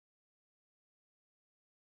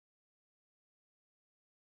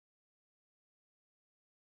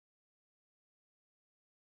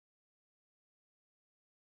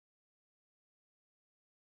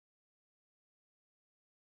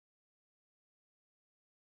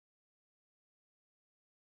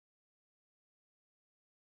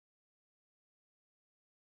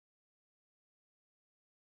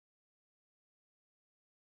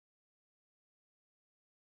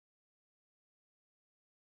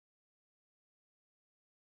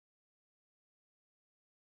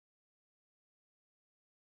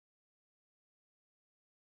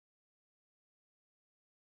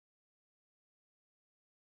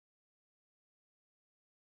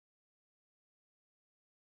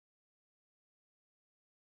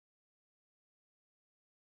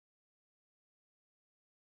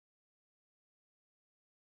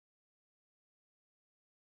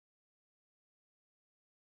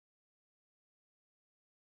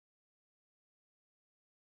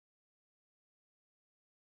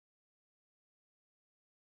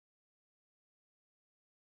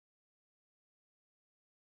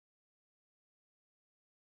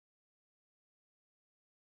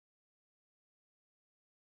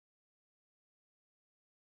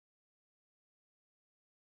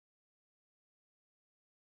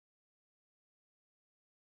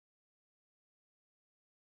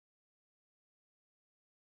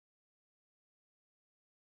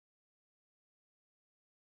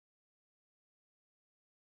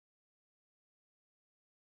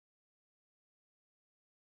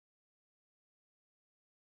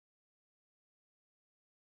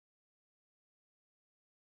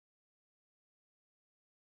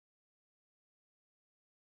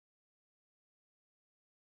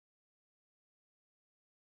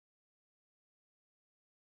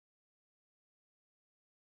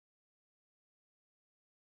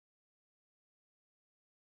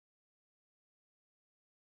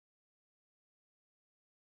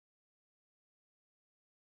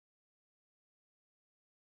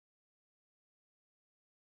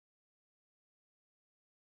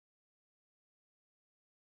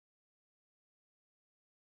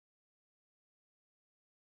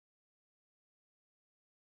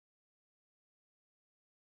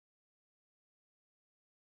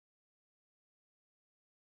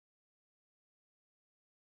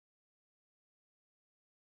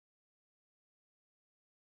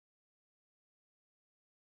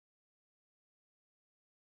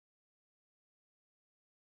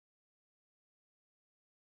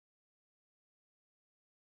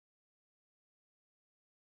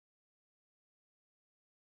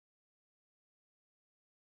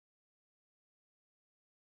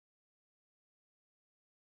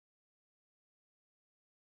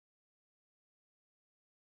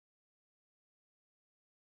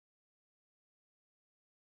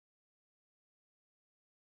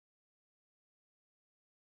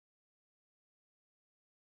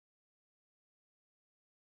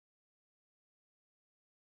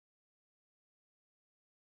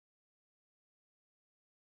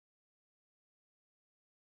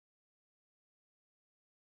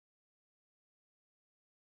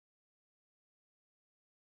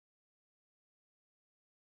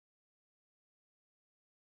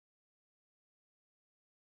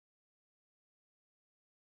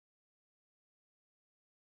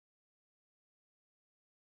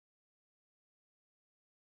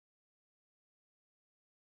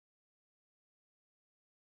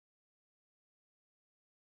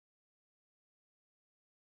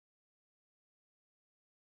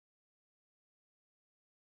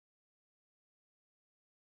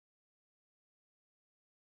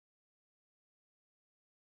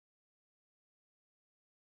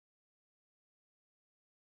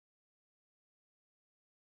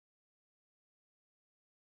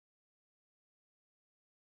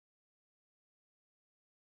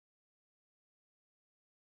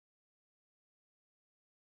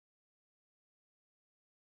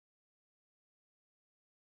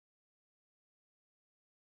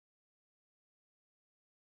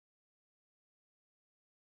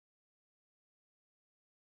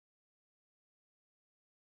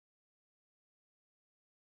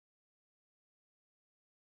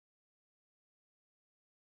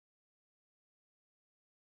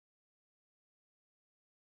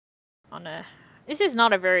on a... This is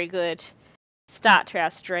not a very good start to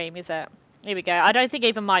our stream, is it? Here we go. I don't think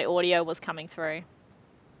even my audio was coming through.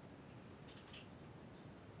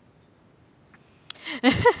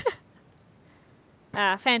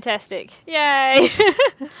 Ah, fantastic. Yay!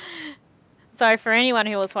 So for anyone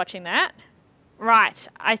who was watching that, right,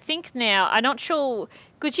 I think now, I'm not sure,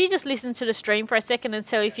 could you just listen to the stream for a second and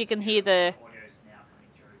see if you can hear the...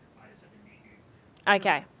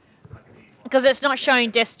 Okay. Because it's not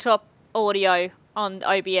showing desktop audio on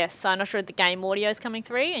OBS, so I'm not sure if the game audio is coming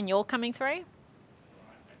through and you're coming through.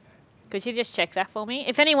 Could you just check that for me?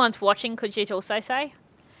 If anyone's watching, could you also say?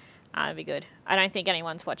 That'd be good. I don't think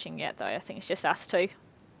anyone's watching yet, though. I think it's just us two,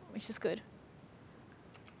 which is good.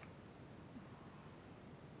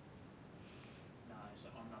 No, so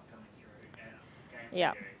I'm not coming through. And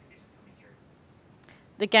Yeah. audio isn't coming through.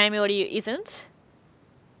 The game audio isn't?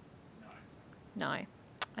 No. No.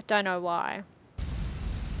 I don't know why.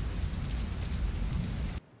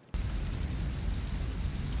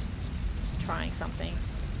 Just trying something.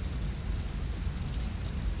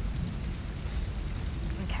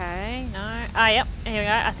 Okay, no. Ah, yep, here we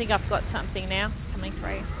go. I think I've got something now coming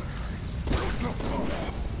through.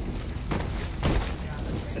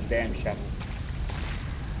 The damn shovel.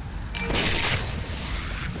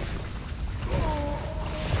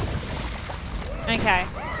 Okay.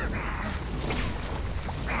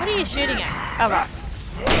 What are you shooting at? Oh, right.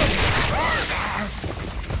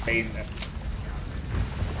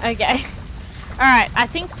 Okay. Alright, I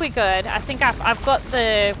think we're good. I think I've got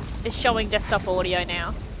it's showing desktop audio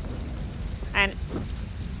now. And...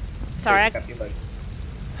 Sorry,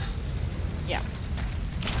 yeah.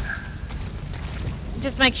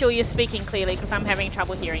 Just make sure you're speaking clearly because I'm having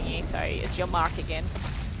trouble hearing you, so it's your mark again.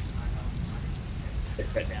 It's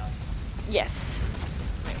set down. Yes.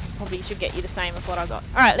 Probably should get you the same of what I got.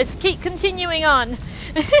 Alright, let's keep continuing on.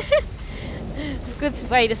 Good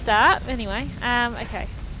way to start. Anyway, okay.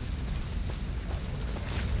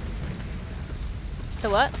 The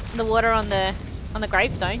what? The water on the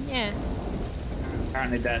gravestone, yeah.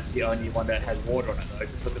 Apparently that's the only one that has water on it though.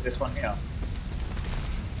 Just look at this one here.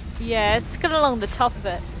 Yeah, it's got along the top of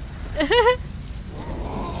it.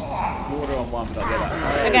 Water on one, but I get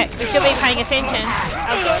that. Okay, we should be paying attention.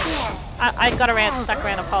 I got stuck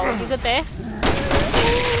around a pole. You good there? Down.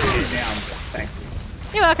 Thank you.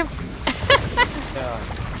 You're welcome.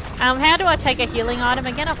 How do I take a healing item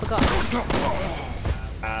again? I forgot.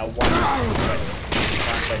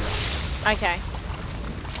 Okay.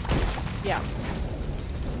 Yeah.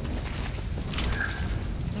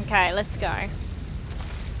 Okay, let's go.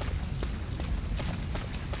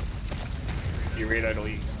 You reload all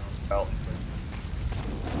you belt.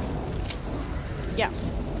 Yeah.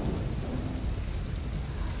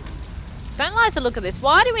 Don't like the look of this.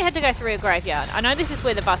 Why do we have to go through a graveyard? I know this is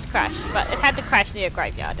where the bus crashed, but it had to crash near a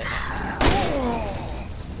graveyard, didn't it?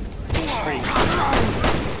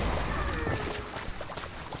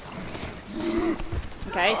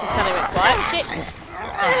 Okay, just tell me where it's quiet. Shit.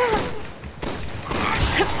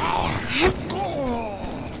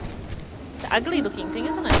 It's an ugly looking thing,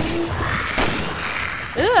 isn't it?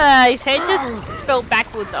 Ugh, his head just fell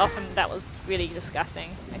backwards off and that was really disgusting.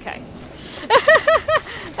 Okay.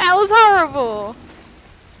 That was horrible.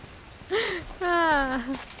 Ah.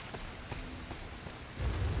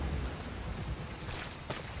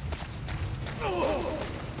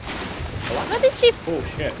 What did she fall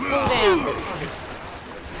down?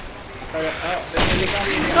 Of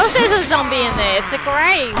course there's a zombie in there, it's a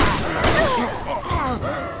grave.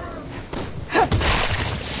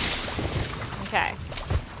 Okay.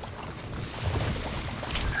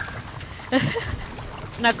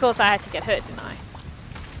 And of course I had to get hurt, didn't I?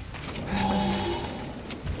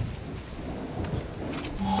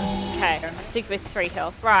 Okay, I stick with 3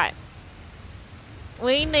 health. Right.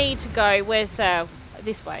 We need to go, where's,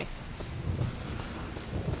 this way.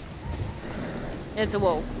 There's a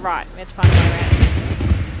wall. Right, we have to find a way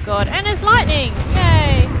around. God, and there's lightning!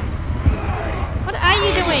 Yay! What are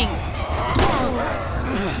you doing?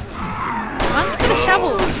 One's got a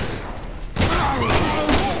shovel.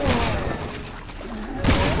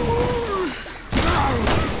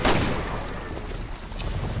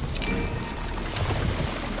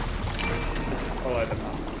 Follow them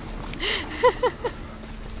up.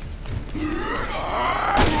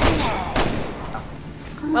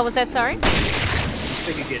 What was that, sorry? I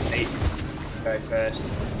think you get meat. Go first.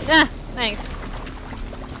 Ah, thanks.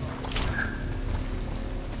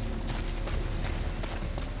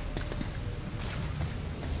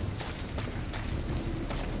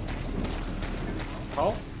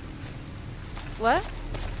 Hole? What?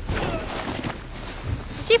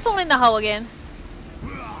 Did she fall in the hole again?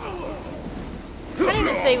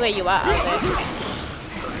 see where you are up there.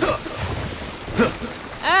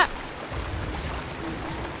 Ah!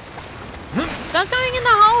 Stop going in the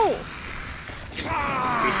hole!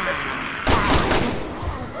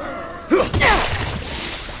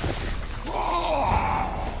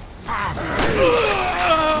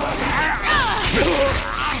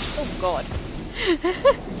 Oh god.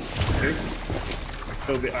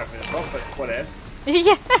 Still a bit over the top, but whatever.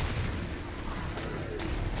 Yeah.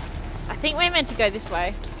 I think we're meant to go this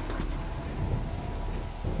way.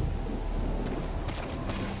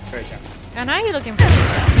 Treasure. I know you're looking for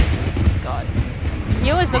treasure. God.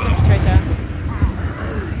 You're always looking for treasure.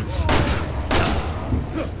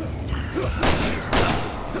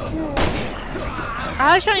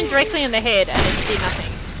 I was shot him directly in the head and it did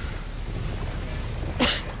nothing.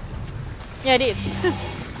 Yeah, I did.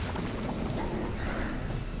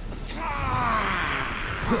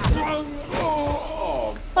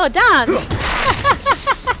 Oh, done!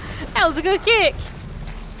 That was a good kick.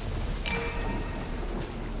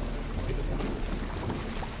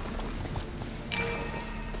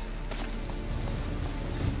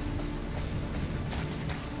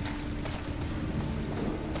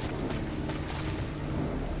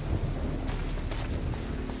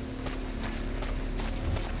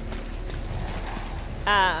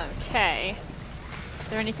 Okay. Is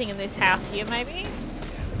there anything in this house here, maybe?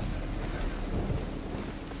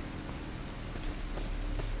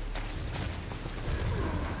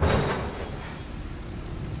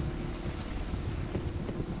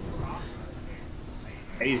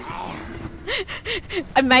 Easy.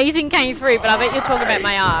 Amazing came through, but I bet you're talking about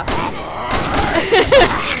my ass.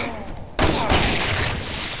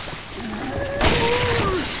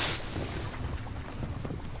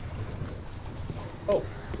 Oh,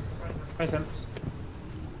 presents.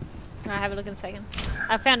 I'll have a look in a second.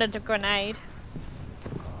 I found a grenade.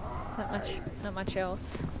 Not much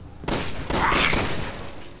else.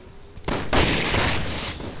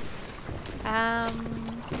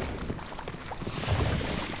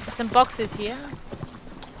 Some boxes here.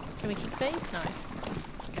 Can we keep these? No.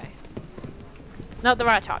 Okay. Not the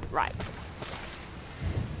right type. Right.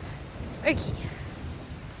 Okay.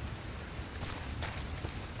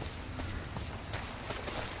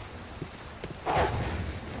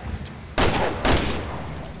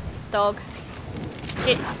 Dog.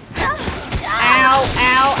 Shit. Ow,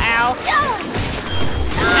 ow, ow.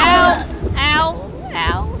 Ow, ow,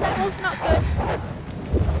 ow. That was not good.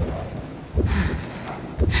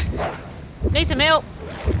 Need some help.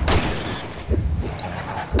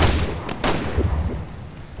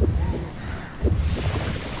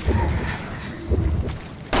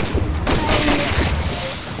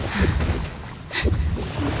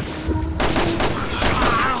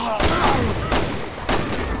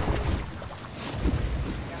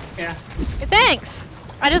 Yeah. Thanks.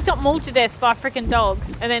 I just got mauled to death by a freaking dog,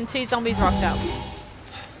 and then 2 zombies rocked up.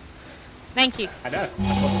 Thank you. I know.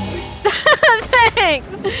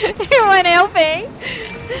 Thanks. You weren't helping.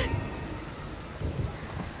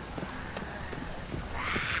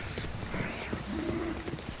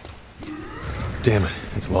 Damn it,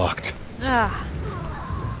 it's locked. Ah.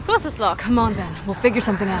 Of course it's locked. Come on then, we'll figure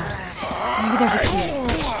something out. Maybe there's a key.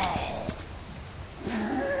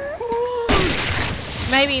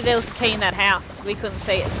 Maybe there was a key in that house. We couldn't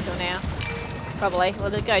see it until now. Probably.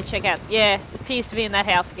 We'll just go check out. Yeah, it appears to be in that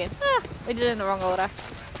house again. Ah, we did it in the wrong order.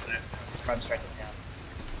 Run straight to the house.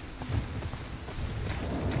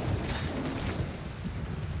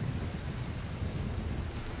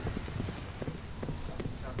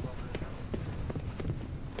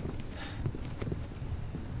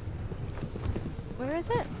 Where is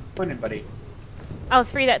it? Point in, buddy. I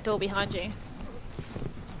was through that door behind you.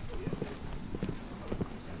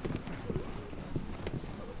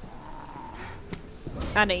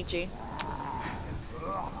 I need you.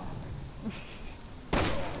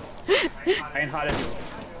 Ain't hot at all.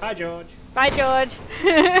 Hi, George. Bye, George.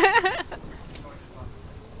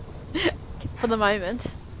 For the moment.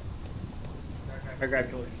 Go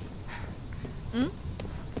grab George. Hmm?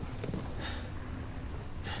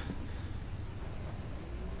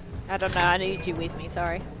 I don't know, I need you with me,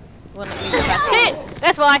 sorry. Wouldn't let me go back. Shit!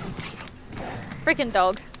 That's why! Freaking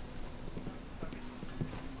dog.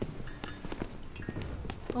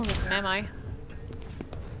 Oh, there's some ammo.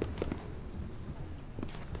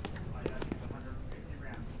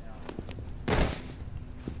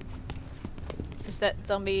 Is that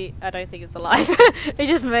zombie? I don't think it's alive. It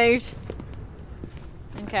just moved.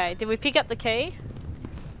 Okay, did we pick up the key?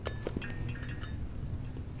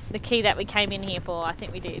 The key that we came in here for, I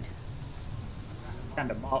think we did.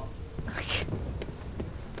 Found a mop.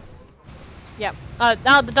 Yep. Oh,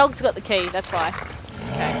 no, the dog's got the key, that's why.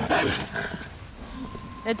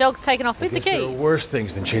 The dog's taken off with the There are key. worse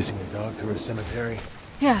things than chasing a dog through a cemetery.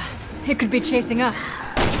 Yeah, it could be chasing us.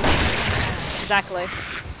 Exactly.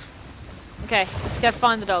 Okay, let's go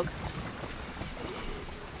find the dog.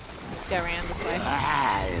 Let's go around this way.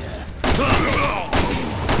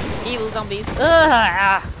 Evil zombies.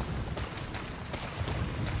 Ugh.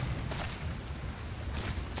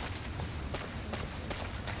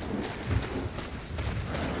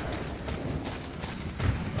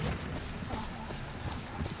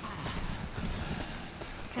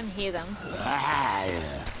 I can hear them.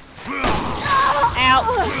 Ow!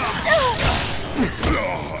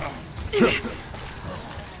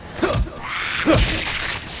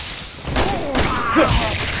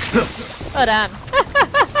 Well done.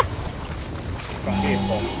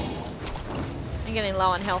 I'm getting low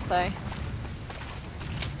on health though.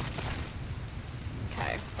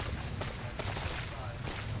 Okay.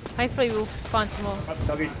 Hopefully we'll find some more.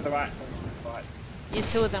 Doggy to the right. Doggy to the right. You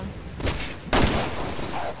two of them.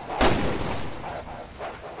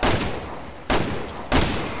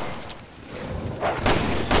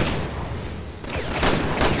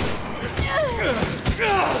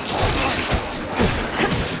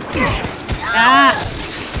 Ah!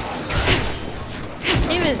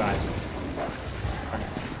 She was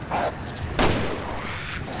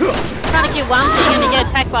trying to kill one thing and then get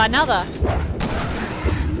attacked by another.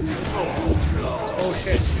 Oh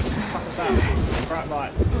shit. What was that? Bright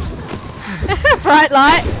light. Bright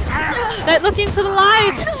light. Don't look into the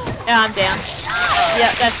light. Yeah, I'm down.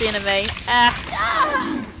 Yep, that's the enemy.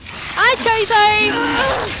 Hi, Chozo!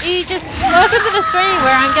 You just welcome to the stream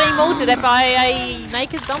where I'm getting mortared at by a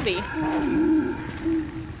naked zombie.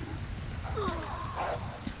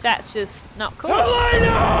 That's just not cool.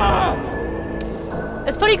 Helena!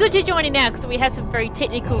 It's pretty good you're joining now because we had some very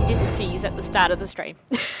technical difficulties at the start of the stream.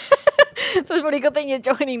 So it's a pretty good thing you're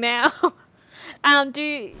joining now.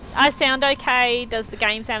 Do I sound okay? Does the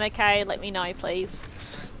game sound okay? Let me know, please.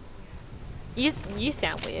 You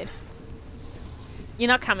sound weird. You're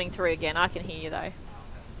not coming through again. I can hear you though.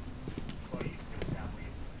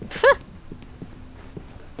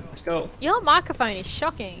 Let's go. Your microphone is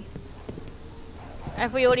shocking.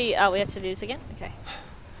 Have we already... Oh, we have to do this again? Okay.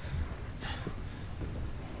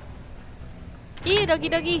 Here, doggy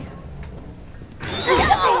doggy.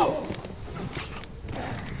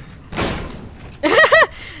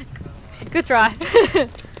 Good try.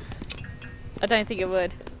 I don't think it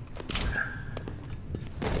would.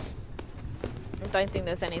 I don't think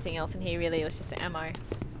there's anything else in here really. It was just the ammo.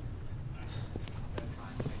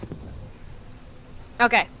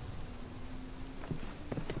 Okay.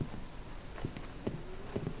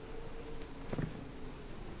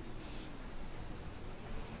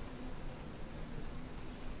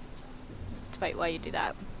 Wait while you do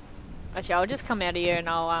that. Actually, I'll just come out of here and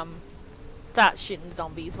I'll start shooting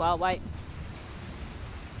zombies while I wait.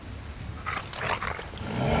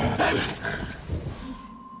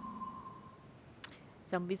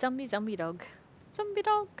 Zombie, zombie, zombie dog. Zombie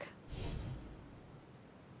dog.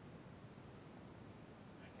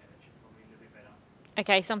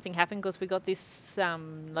 Okay, something happened because we got this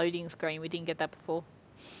loading screen. We didn't get that before.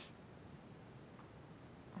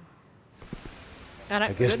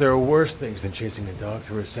 I guess there are worse things than chasing a dog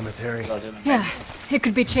through a cemetery. Yeah, it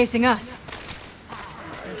could be chasing us.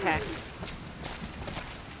 Okay.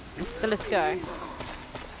 So let's go.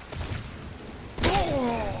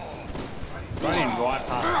 Running right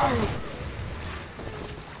past.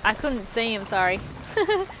 I couldn't see him, sorry.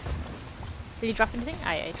 Did he drop anything?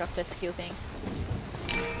 Oh yeah, he dropped a skill thing.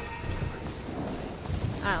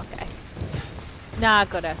 Oh, okay. Nah, I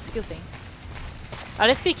got a skill thing. Oh,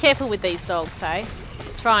 let's be careful with these dogs, hey?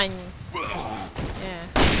 Try and... Yeah.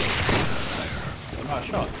 Nice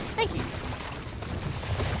shot. Thank you.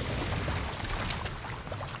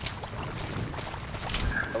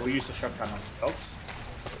 So we used the shotgun on the dogs.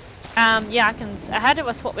 Yeah, I can... How do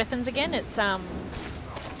I swap weapons again? It's,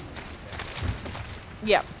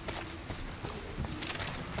 Yep.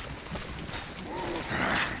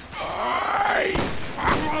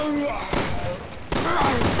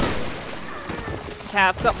 Okay,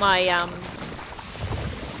 I've got my,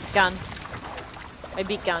 gun. My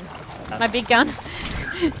big gun. My big gun.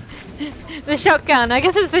 The shotgun. I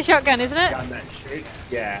guess it's the shotgun, isn't it? Gun that shit.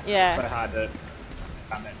 Yeah. Yeah. So hard to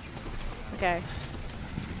gun that shit. Okay.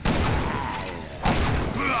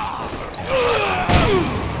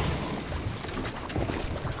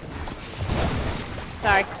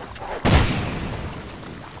 Sorry.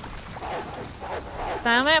 So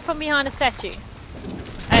I'm out from behind a statue. Oh,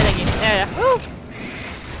 thank you. There we go. Woo!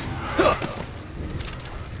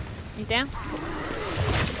 You down?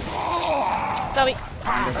 Zombie.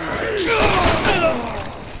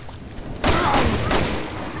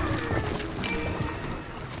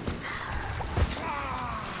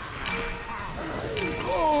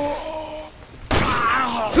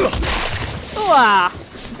 Ooh-ah.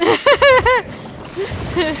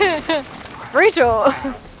 Brutal.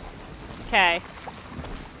 Okay.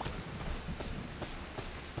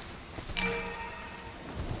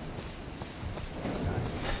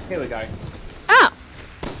 Here we go. Ah!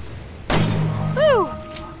 Woo!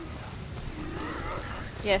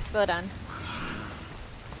 Yes, well done.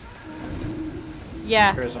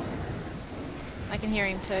 Yeah, Prism. I can hear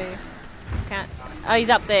him too. Can't. Oh, he's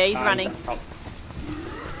up there. He's running. He's up top.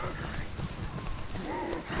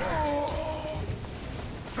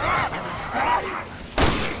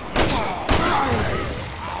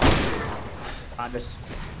 Just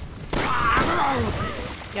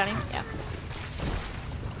Got him? Yeah.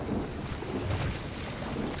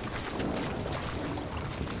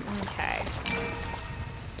 Okay.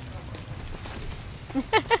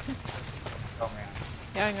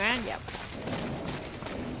 Going around? Yep.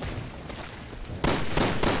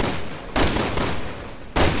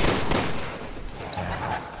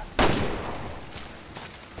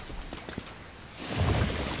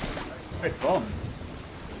 Where's bomb?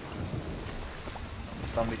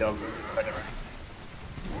 Zombie dog, whatever.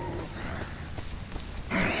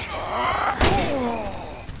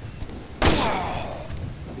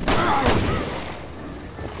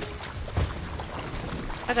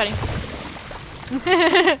 I got him.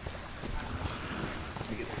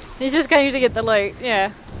 He's just going to get the loot,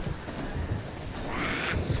 yeah.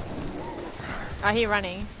 I hear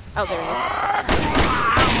running. Oh, there he is.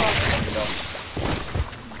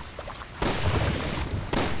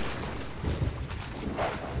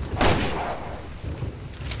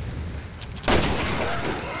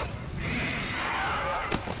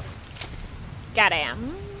 Got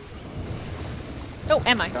him. Oh,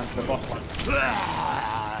 ammo. Down to the boss one.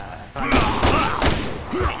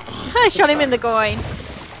 I shot him in the groin.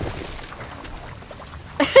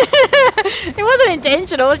 It wasn't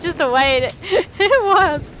intentional, it's just the way it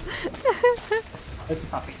was. It's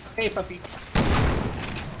Puppy. Hey, Puppy.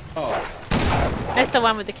 Oh. That's the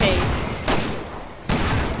one with the keys.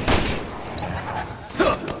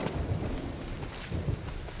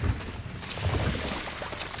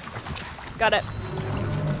 Got it.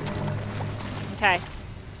 Okay.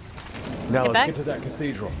 Now Get let's back. get to that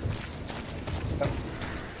cathedral.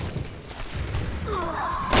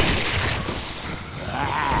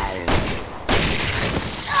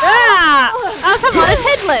 Ah! Oh, come on, it's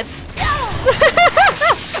headless!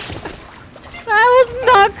 That was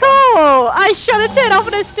not cool! I shot its head off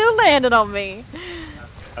and it still landed on me.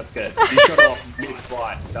 That's good. You shot off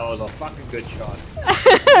mid-flight. That was a fucking good shot.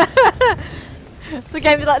 The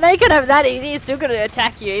game is like, they could have that easy, it's still going to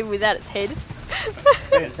attack you even without its head.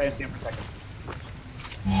 Same for a second.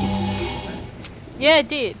 Yeah, it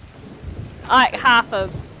did. Like half a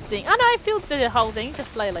thing. Oh no, I filled the whole thing,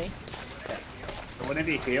 just slowly. So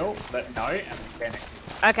whenever you heal, let know and then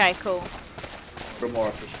Okay, cool. we're more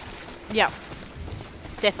efficient. Yep.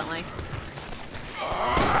 Definitely.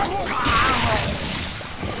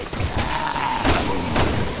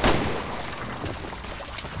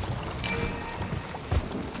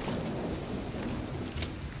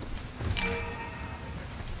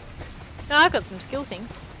 No, I've got some skill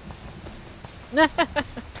things.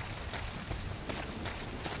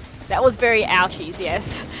 That was very ouchies,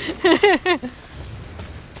 yes.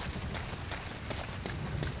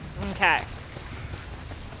 Okay.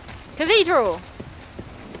 Cathedral!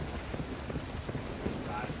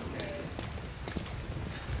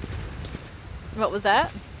 What was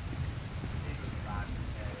that?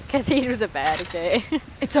 Cathedrals are bad, okay.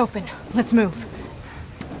 It's open. Let's move.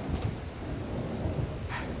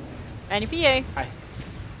 Only for you. Hi.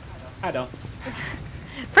 I don't.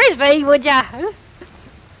 Frisbee, would ya?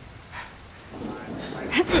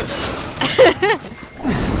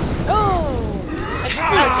 Oh!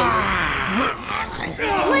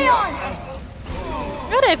 Leon!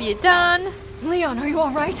 What have you done? Leon, are you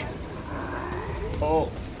alright?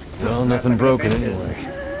 Oh. Well, nothing broken anyway.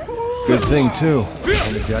 Good thing, too.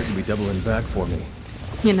 Only Jack could be doubling back for me.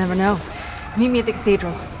 You never know. Meet me at the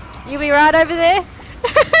cathedral. You be right over there?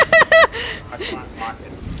 I can't mark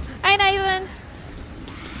it. Hey, Nathan.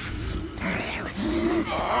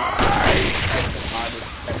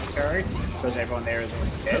 Necessary, because everyone there is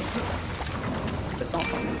already dead. It's not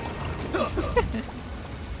fun.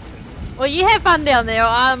 Well, you have fun down there.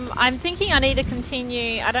 I'm thinking I need to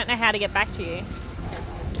continue. I don't know how to get back to you.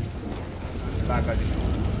 Back over here.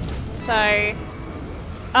 So...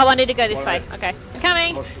 Oh, I need to go this way. Okay. I'm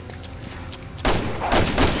coming. Oh, shit.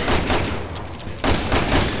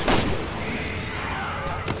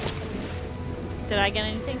 Did I get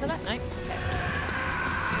anything for that? No.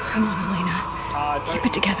 Come on, Helena. Keep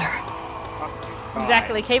it together.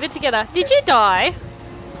 Exactly, keep it together. Did you die?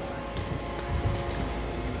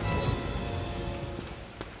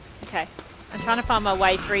 Okay. I'm trying to find my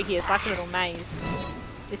way through here. It's like a little maze.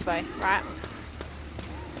 This way, right?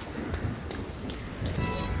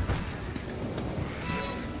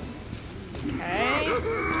 Okay.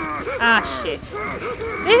 Ah, shit.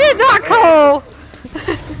 This is not cool!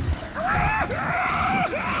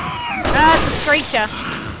 Ah, it's a screecher.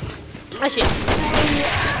 Oh, shit.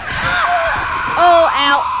 Oh,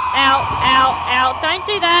 ow, ow, ow, ow. Don't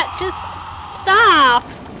do that. Just stop.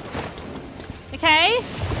 Okay?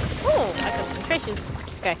 Oh, I got some treasures.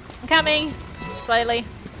 Okay, I'm coming. Slowly.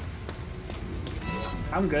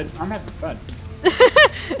 I'm good. I'm having fun.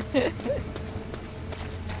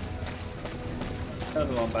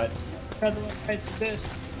 Another one bites. Another one bites this.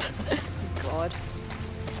 God.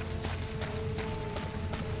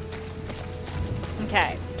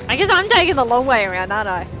 Okay. I guess I'm taking the long way around, aren't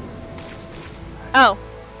I? Oh.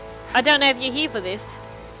 I don't know if you're here for this.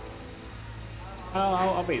 Oh,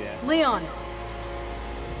 I'll be there. Leon.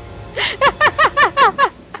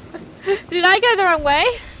 Did I go the wrong way?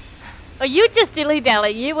 Oh, you just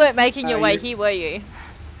dilly-dally. You weren't making your way here, were you?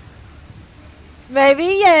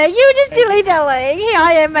 Maybe, yeah. You were just dilly-dallying. Here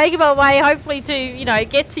I am making my way, hopefully to, you know,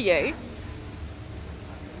 get to you.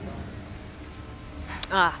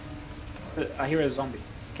 Ah. I hear a zombie.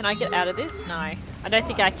 Can I get out of this? No. I don't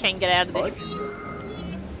think I can get out of this.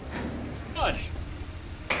 Gosh.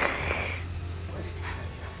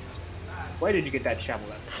 Where did you get that shovel?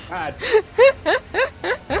 God.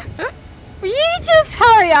 Will you just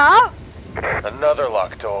hurry up? Another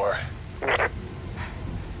locked door. I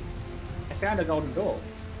found a golden door.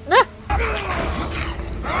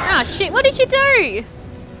 Ah, shit. What did you do?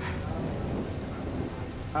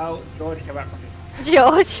 Oh, George, come back from me.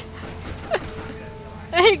 George.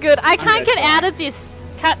 Very good. I can't get out of this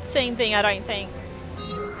cutscene thing, I don't think.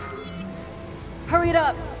 Hurry it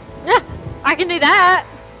up. I can do that.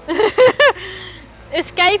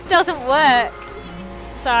 Escape doesn't work.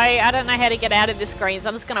 So I don't know how to get out of this screen, so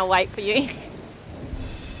I'm just gonna wait for you.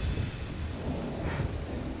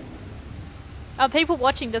 Oh, people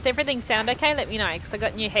watching, does everything sound okay? Let me know, because I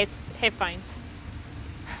got new headphones.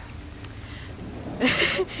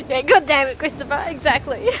 Yeah, god damn it, Christopher,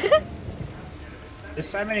 exactly. There's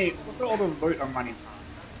so many. Look at all the loot I'm running from.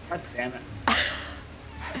 God damn it.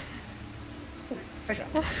 Treasure.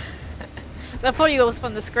 That probably was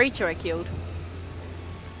from the screecher I killed.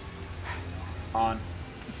 On.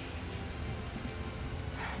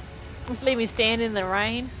 Just leave me stand in the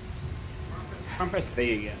rain. Come press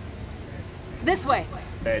B again. This way.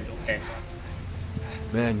 Bed. Okay.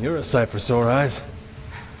 Man, you're a sight for sore eyes.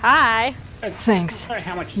 Hi. Thanks. Sorry,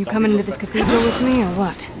 how much You zombie coming into look this like- cathedral with me or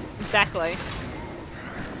what? Exactly.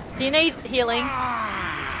 Do you need healing?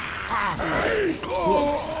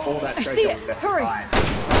 All that I treasure see it. was just Hurry. fine.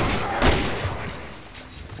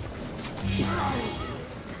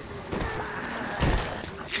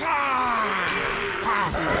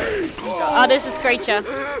 Oh, there's a screecher.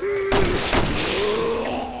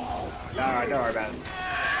 Alright, don't worry about it.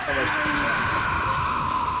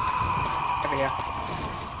 Over here.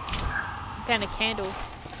 Found a candle.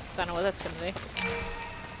 Don't know what that's gonna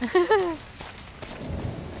do.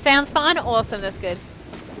 Sounds fun? Awesome, that's good.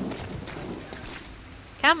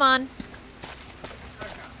 Come on.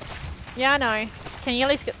 Yeah, I know. Can you at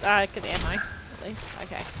least get the ammo? At least?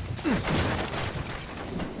 Okay.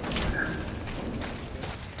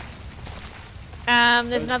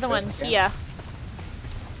 There's another one here.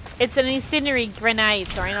 It's an incendiary grenade,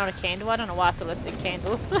 sorry, not a candle. I don't know why I thought it was a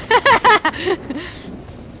candle.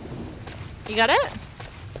 You got it?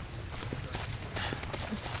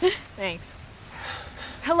 Thanks.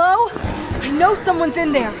 Hello? I know someone's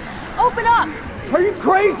in there. Open up! Are you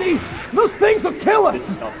crazy? Those things will kill us!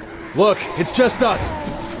 Stop. Look, it's just us.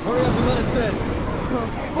 Hurry up and let us in.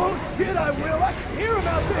 Bullshit, I will. I can hear him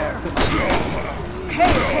out there.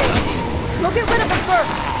 Okay. We'll get rid of them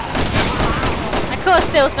first. Of course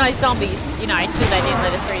there was no zombies, you know, until they didn't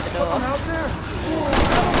let us through the door. Out there.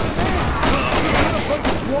 A bunch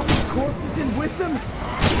of walking corpses in with them.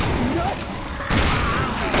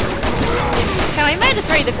 Okay, we made it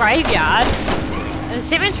through the graveyard. And the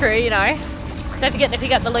cemetery, you know. Don't forget to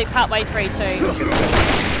pick up the loot partway through too.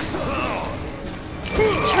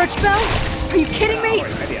 Church bell? Are you kidding me? Get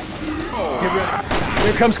ready.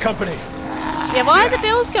 Here comes company. Yeah, why are the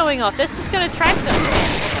bells going off? This is going to attract them.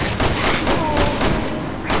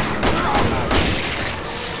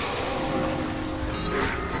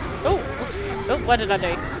 what did I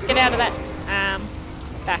do? Get out of that.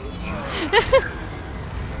 Back.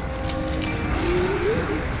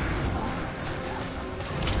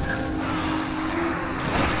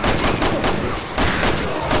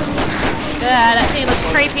 That thing looks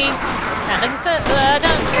creepy. That looks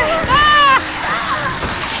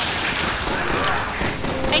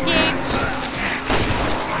Thank you.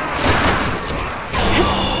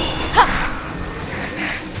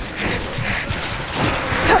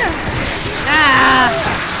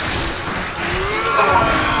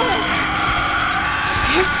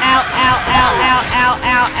 Ow, ow, ow, ow, ow,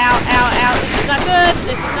 ow, ow, ow, ow. This is not good.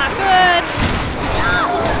 This is not good.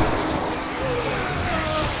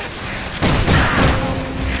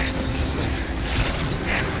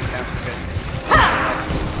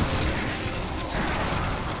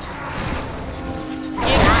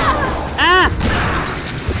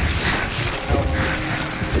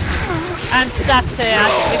 I'm stuck too. I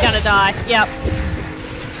think we're gonna die. Yep.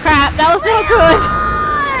 Crap, that was not good.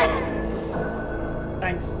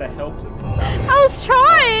 Thanks for the help. I was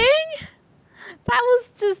trying. That was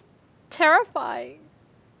just terrifying.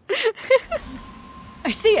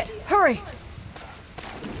 I see it. Hurry.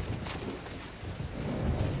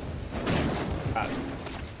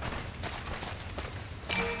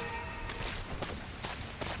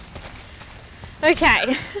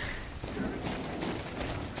 Okay.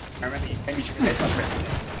 I remember you maybe should take my friend.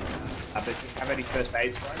 But if you have any first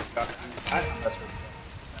aids for it, got it.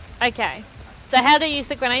 Okay. So how to use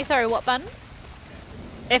the grenade? Sorry, what button?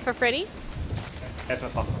 F for Freddy? F for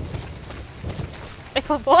Papa. F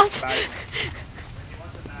for what? So, if you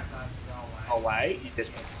want the backlash to go away, you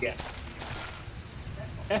just get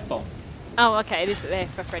F bomb. Oh, okay. This is the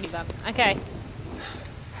F for Freddy button. Okay.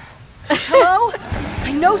 Hello?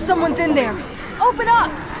 I know someone's in there. Open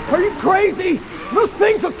up! Are you crazy? Those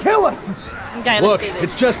things will kill us! Okay, Look, let's do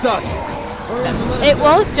it's this. just us. It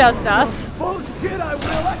was just us. Bullshit, I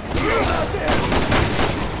will. I can hear about this.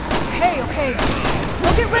 Okay.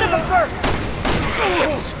 We'll get rid of them first.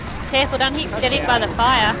 Careful, don't get hit by the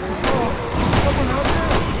fire. The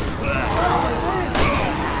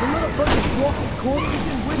motherfuckers walking corpses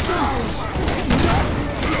in winter.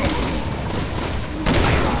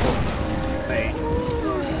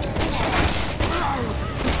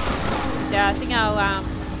 Yeah, I think I'll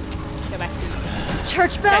go back to you.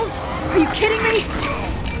 Church bells? Are you kidding me?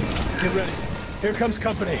 Get ready. Here comes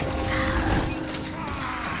company.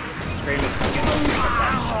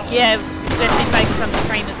 Yeah, let's be focused on the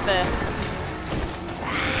screamers first.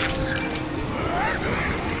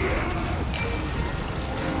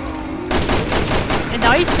 And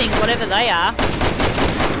those things, whatever they are.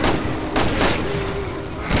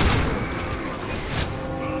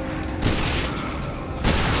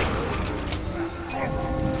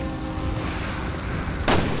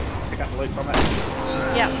 Pick up the loot from it.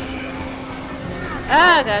 Yep.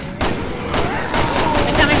 Oh, good.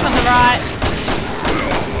 They're coming from the right.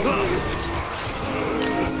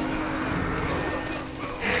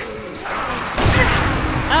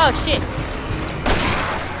 Oh, shit.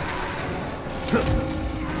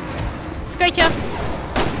 Screecher.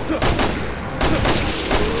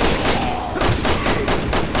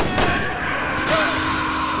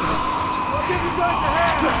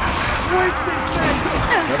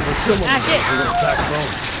 Ah, shit.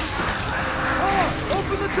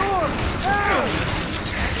 Open the door!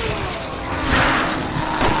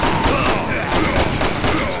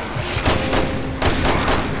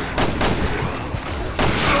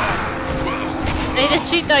 They just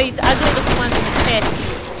shoot those ugly looking ones in the chest.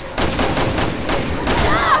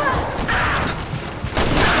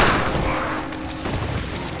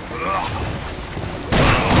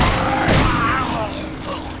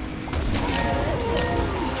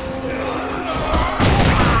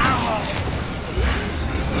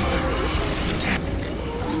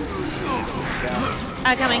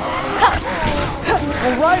 Coming.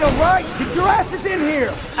 Alright! Get your asses in here!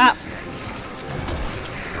 Up. I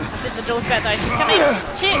think the door's about to open. Come in.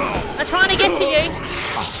 Shit! I'm trying to get to you.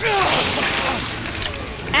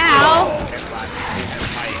 Ow!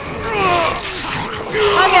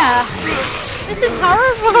 Bugger! This is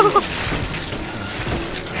horrible!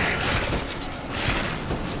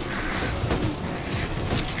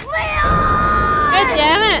 God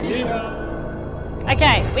damn it!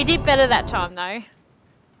 Okay, we did better that time though.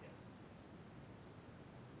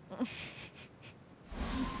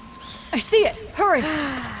 I see it. Hurry.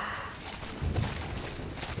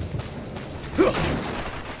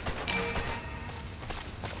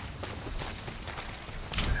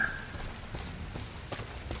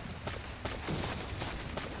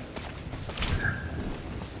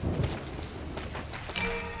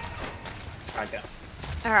 Okay.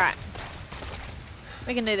 Alright.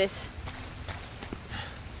 We can do this.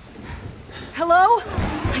 Hello?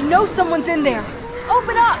 I know someone's in there.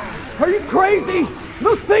 Open up! Are you crazy?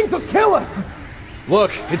 Those things will kill us!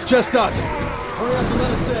 Look, it's just us. Hurry up and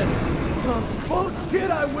let us in.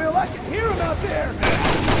 Bullshit, I will! I can hear him out there!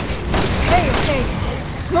 Okay.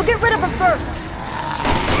 We'll get rid of her first.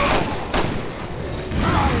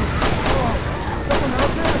 Someone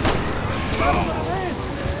out there? Not on the land!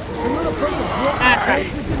 A little from the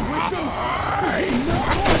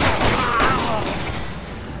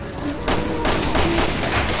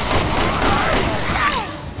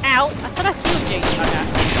Ow! I thought I killed you. Okay.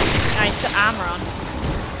 No, he's got armor on.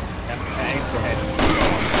 Okay, go ahead.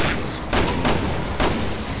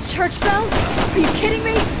 Church bells? Are you kidding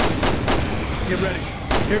me? Get ready.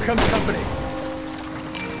 Here comes company.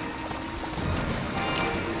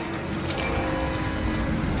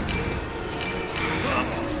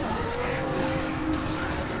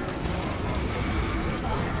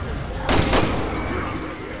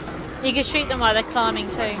 You can shoot them while they're climbing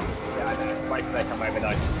too. Yeah, I know. Wait till they come over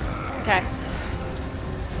though. Okay.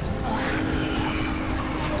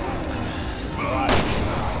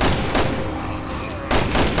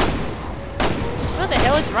 What the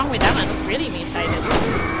hell is wrong with that one? It's really mutated.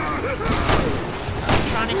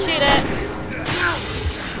 Trying to shoot it.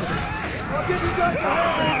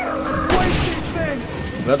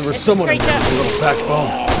 Glad there was It's a someone in there screecher. with a little backbone.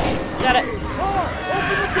 Got it.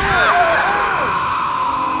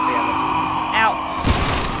 Ow.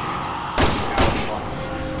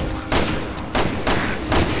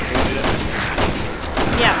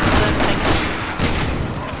 Yeah, let's take it.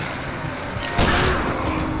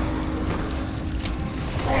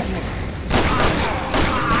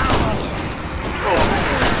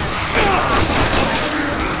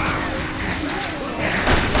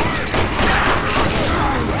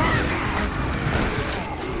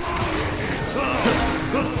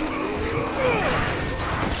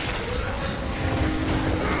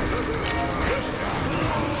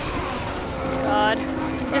 God, I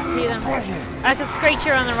can just hear them. I can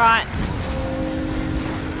screecher on the right.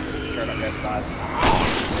 Sure, not that size.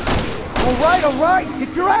 All right,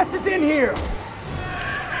 get your asses in here.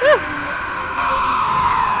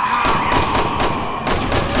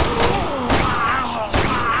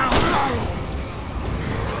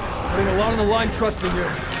 Putting a lot on the line trusting you. I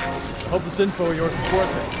hope this info of yours is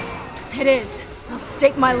worth it. It is. I'll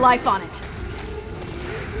stake my life on it.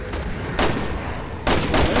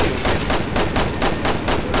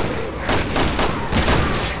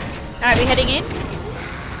 Alright, we heading in?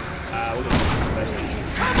 We'll just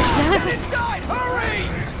Get inside! Hurry!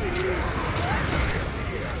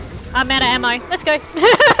 I'm out of ammo. Let's go.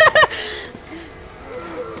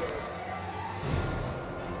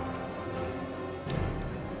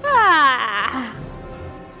 Ah.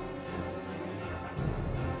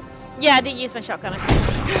 Yeah, I did use my shotgun. Oh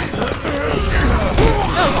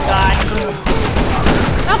god.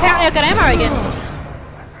 Oh, apparently I've got ammo again.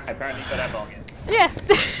 apparently got ammo again. Yeah.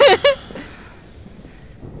 Do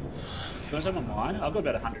you want some of mine? I've got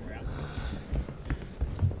about 100 rounds.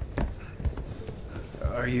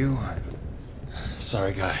 Are you...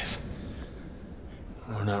 Sorry, guys.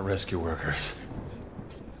 We're not rescue workers.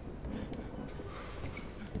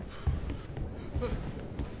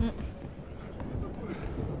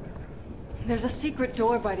 There's a secret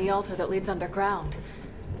door by the altar that leads underground.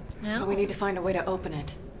 No? But we need to find a way to open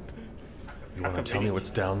it. You want to tell me what's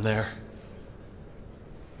down there?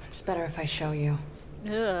 It's better if I show you.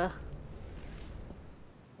 Ugh.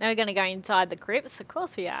 Now we're gonna go inside the crypts? Of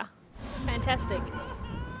course we are. Fantastic.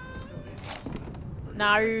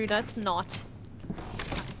 No, that's not.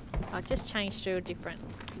 I'll just change to a different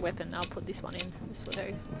weapon. I'll put this one in. This will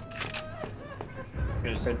do.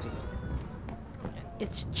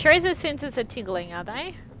 Its treasure sensors are tingling, are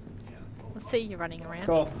they? Let's see you running around.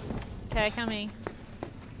 Cool. Okay, coming.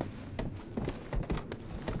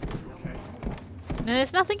 No,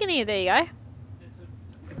 there's nothing in here. There you go.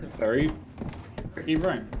 It's a very pretty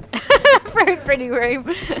room. Very pretty room.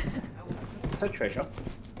 It's a treasure.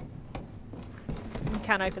 You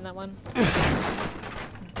can't open that one.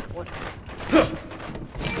 God.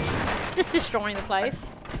 Just destroying the place.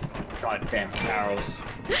 Goddamn barrels.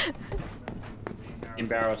 And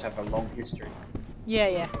barrels have a long history. Yeah,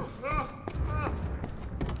 yeah.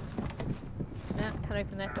 No, can't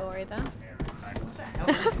open that door either.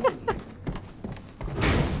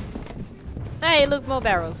 Hey, look, more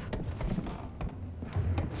barrels.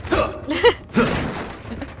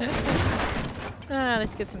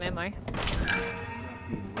 Let's get some ammo.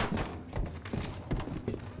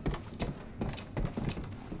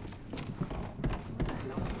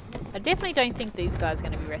 I definitely don't think these guys are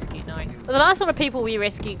going to be rescued, no. Well, the last lot of people we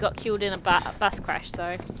rescued got killed in a bus crash,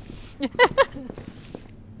 so...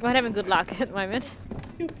 We're not having good luck at the moment.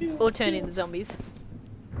 Or turn into zombies.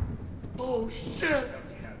 Oh shit!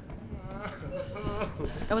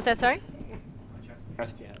 What was that, sorry?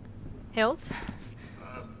 Health?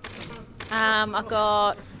 I've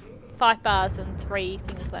got 5 bars and 3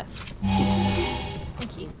 things left.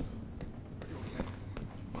 Thank you.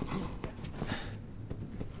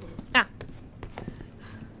 Ah!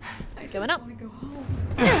 Going up.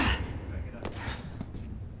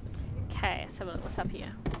 Okay, let's have a look what's up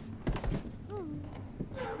here.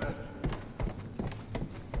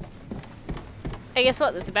 Hey, guess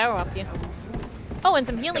what? There's a barrel up here. Oh, and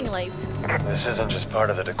some healing leaves. This isn't just part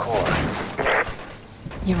of the decor.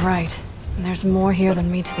 You're right. There's more here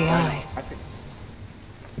than meets the eye.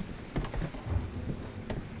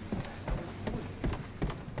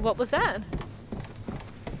 What was that?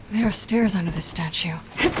 There are stairs under this statue.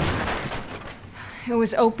 It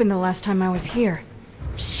was open the last time I was here.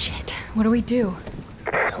 Shit, what do we do?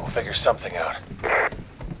 We'll figure something out.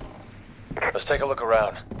 Let's take a look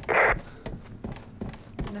around.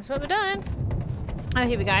 That's what we're doing. Oh,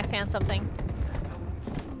 here we go. I found something.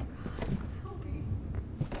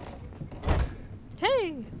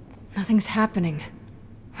 Hey! Nothing's happening.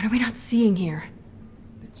 What are we not seeing here?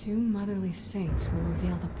 The 2 motherly saints will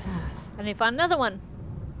reveal the path. I need to find another one.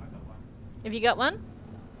 Have you got one?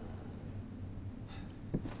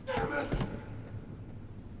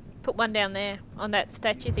 Put one down there on that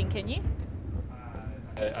statue thing, can you?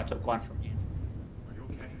 I took one from you.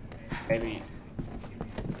 Maybe.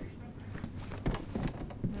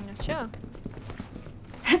 I'm not sure.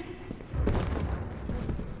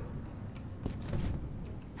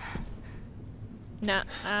 No,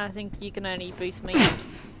 I think you can only boost me.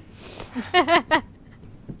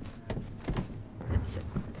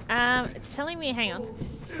 It's telling me, hang on.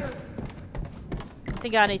 I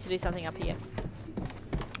think I need to do something up here.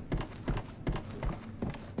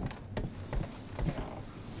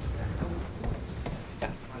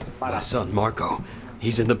 My son, Marco,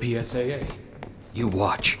 he's in the PSAA. You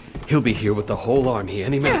watch. He'll be here with the whole army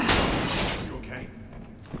any minute. You okay?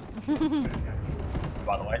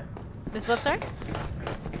 By the way. This what, sir?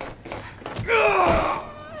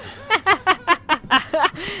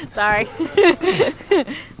 Sorry.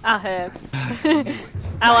 Oh, Herb.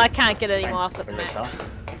 Oh, I can't get any more. I've got the max.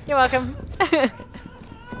 You're welcome.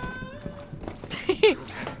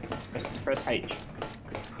 Press H.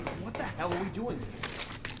 What the hell are we doing here?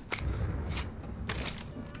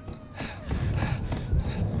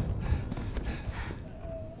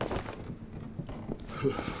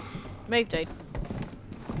 Move, dude.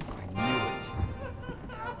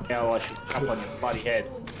 Yeah, well, I should jump on your bloody head.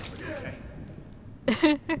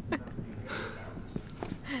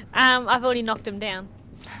 I've already knocked him down.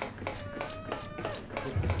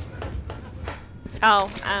 Oh,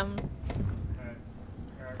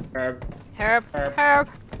 Herb. Herb.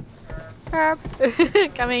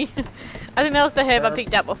 Coming. I think that was the herb I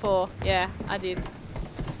picked up before. Yeah, I did.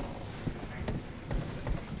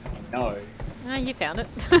 No. Oh, you found it.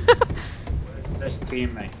 Just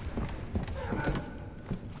team, mate.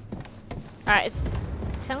 Alright, it's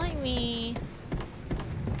telling me...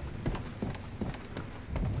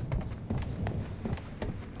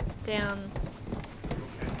 down...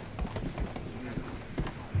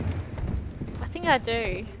 I think I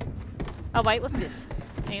do. Oh wait, what's this?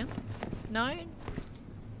 Hang on. No?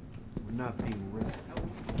 We're not being risked.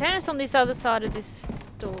 Okay, it's on this other side of this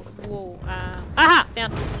door wall. Aha!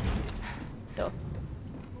 Found it. Door.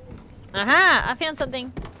 Aha! I found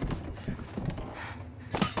something.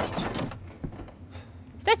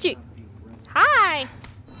 Statue! Hi!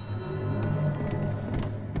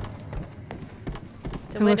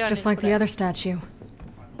 So It looks just like the other statue.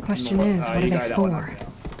 Question is, what are they for?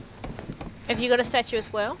 Have you got a statue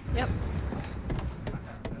as well? Yep.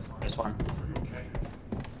 This one.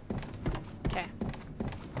 Okay.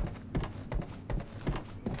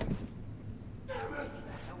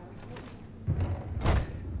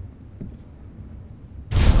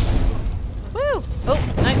 Woo!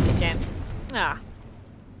 Oh, no, it jammed. Ah.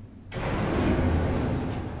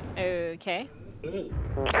 Okay.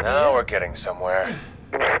 Now we're getting somewhere.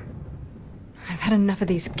 I've had enough of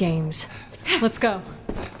these games. Let's go.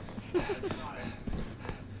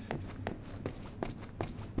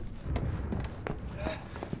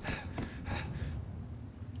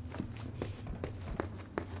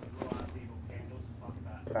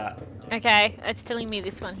 Right. Okay, it's telling me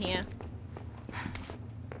this one here.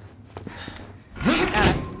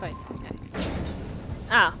 Wait. Okay.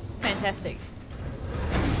 Ah, fantastic.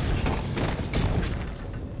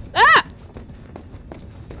 Ah!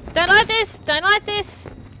 Don't like this!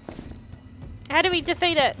 How do we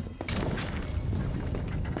defeat it?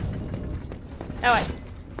 Oh wait.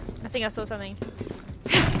 I think I saw something.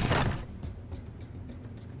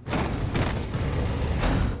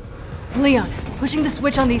 Leon, pushing the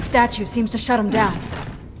switch on these statues seems to shut them down.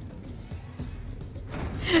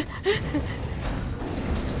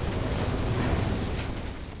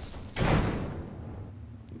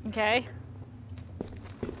 Okay.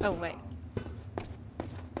 Oh wait.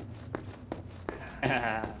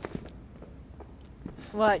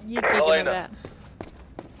 What you thinking Helena.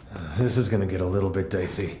 about? This is gonna get a little bit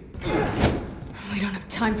dicey. We don't have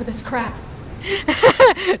time for this crap.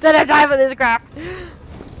 Don't have time for this crap.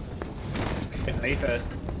 Hit me first.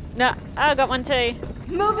 No, I got one too.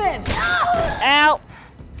 Move in! Ow!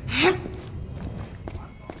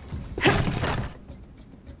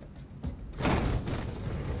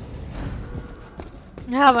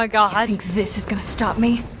 Oh my I god. think this is gonna stop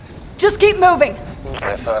me. Just keep moving!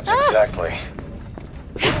 My thoughts exactly.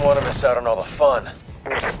 Didn't want to miss out on all the fun.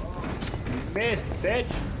 Missed, bitch.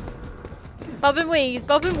 Bob and weave,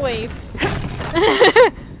 bob and weave.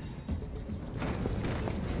 Oh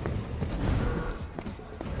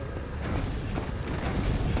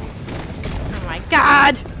my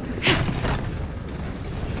god!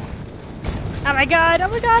 Oh my god, oh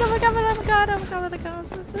my god, oh my god, oh my god, oh my god, oh my god.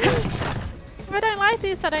 I don't like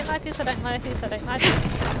this, I don't like this, I don't like this, I don't like this.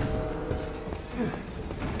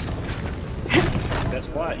 Guess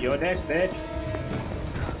what? You're next, bitch.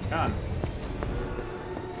 Come.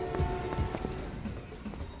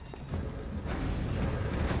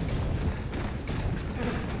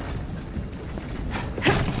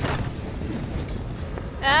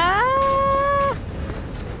 Ah!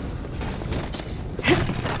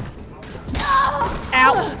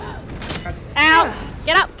 Ow! Ow!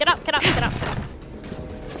 Get up, get up, get up, get up.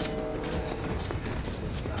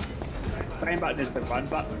 Same button as the run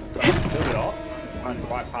button, but move it off. Run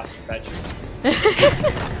right past the statue.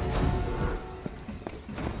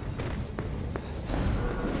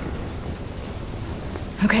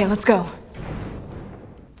 Okay, let's go.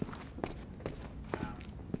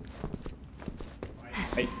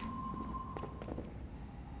 Hey,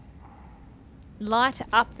 Light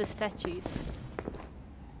up the statues.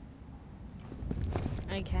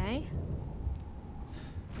 Okay.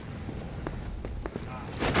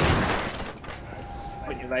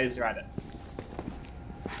 put your laser at it.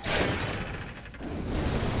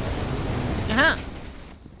 Uh-huh.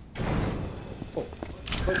 Oh,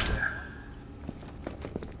 push.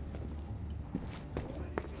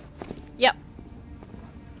 Yep.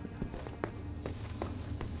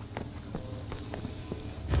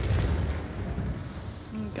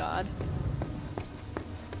 Oh god.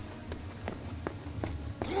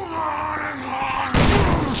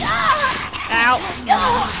 Ow!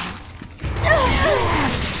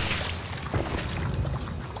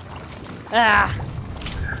 Ah!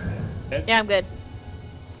 Dead? Yeah, I'm good.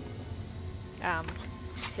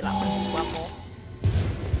 See that one, just one more.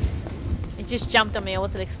 It just jumped on me, I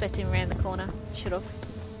wasn't expecting around the corner. Should've.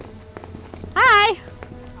 Hi!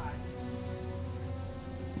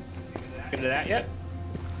 Figured it out yet?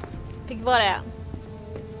 Pick what out?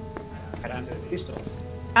 Head under the pistol.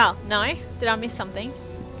 Oh, no? Did I miss something?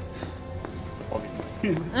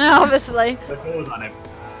 Obviously. Obviously. The door's on him.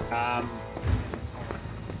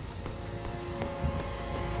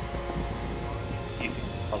 You can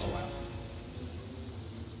puzzle out.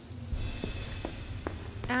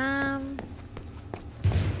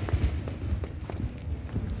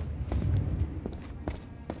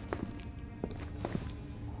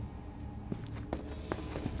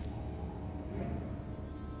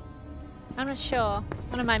 I'm not sure.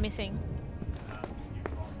 What am I missing?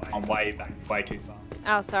 I'm way back, way too far.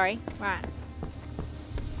 Oh, sorry. Right.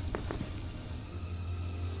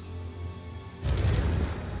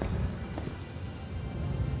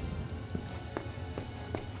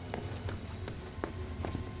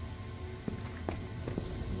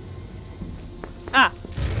 Ah!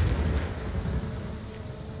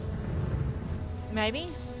 Maybe?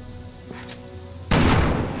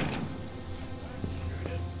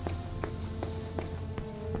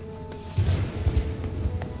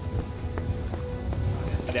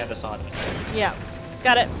 The other side of it. Yeah.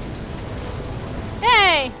 Got it.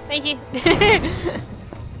 Hey! Thank you.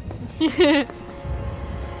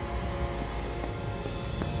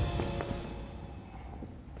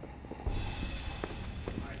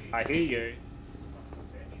 I hear you.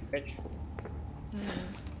 Bitch.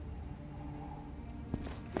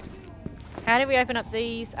 How do we open up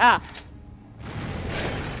these? Ah!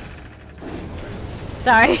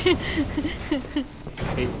 Sorry.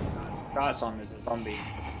 It starts on as a zombie.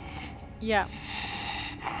 Yeah.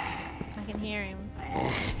 I can hear him.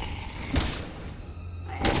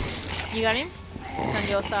 You got him? He's on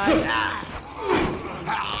your side.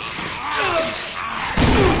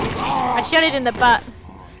 I shot it in the butt.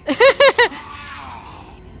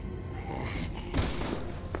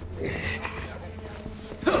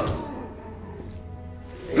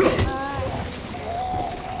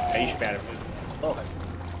 You should be able to. Oh.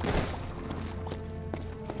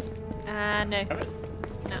 No. Have it?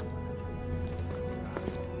 No.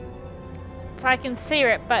 So I can see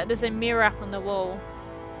it, but there's a mirror up on the wall.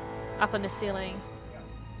 Up on the ceiling.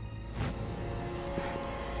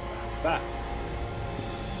 That.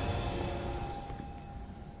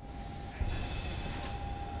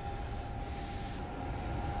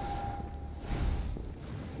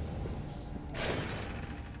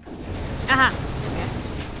 Aha! Okay.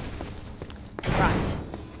 Right.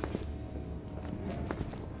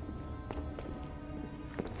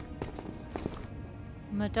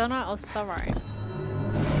 Madonna or Sorrow?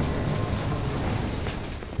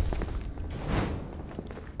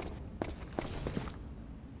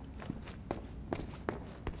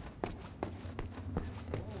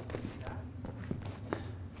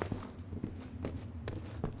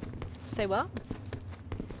 Say what?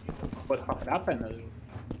 What's popping up in the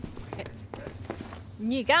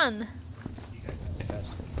New gun?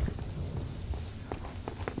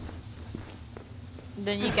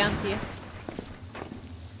 The new gun's here.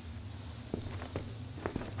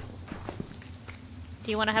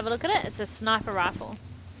 Do you want to have a look at it? It's a sniper rifle.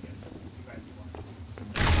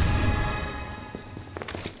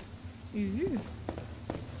 Ooh.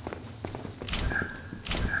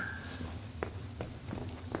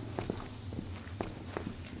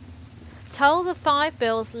 Toll the 5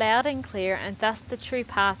 bells loud and clear, and thus the true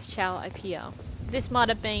path shall appear. This might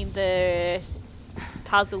have been the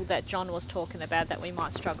puzzle that John was talking about that we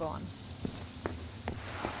might struggle on.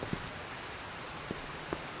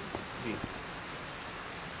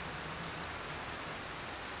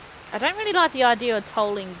 I don't really like the idea of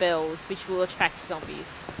tolling bells, which will attract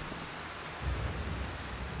zombies.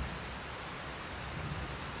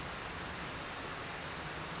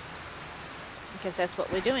 Because that's what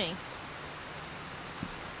we're doing.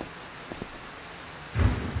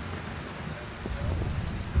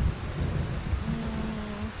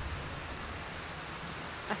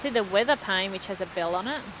 I see the weather pane, which has a bell on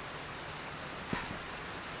it.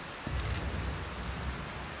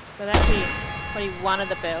 So that'd be probably one of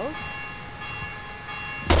the bells.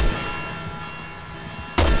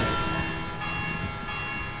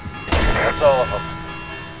 That's all of them.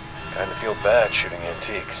 Kinda feel bad shooting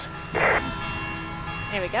antiques.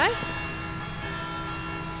 There we go.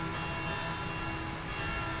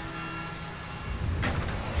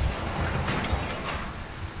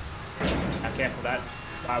 Now careful that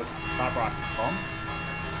sniper rifle bomb.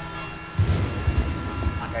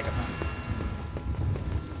 Can't take it back.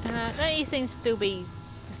 No, these things still be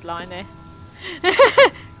just lying there.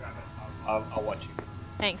 I'll watch you.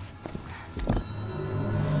 Thanks.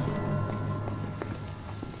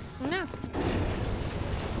 No.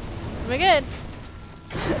 We're good.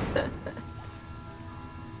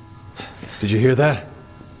 Did you hear that?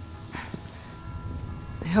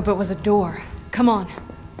 I hope it was a door. Come on.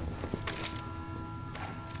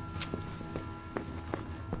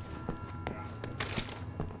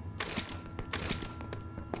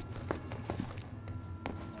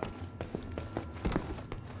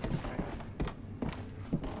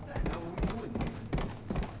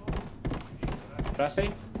 What did I see?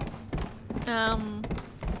 No.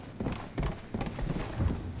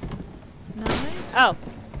 Oh.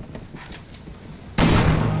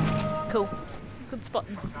 Cool. Good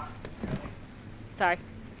spotting. Sorry.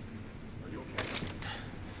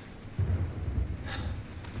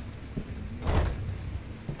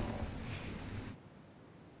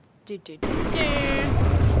 Do.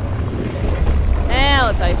 Now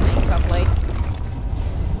it's opening properly.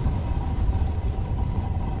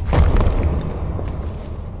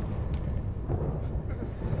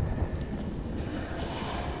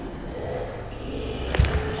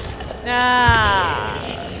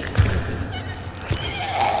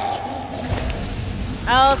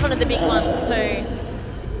 Oh, it's one of the big ones too.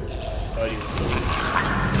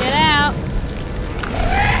 Get out!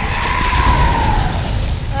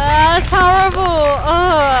 Oh, it's horrible!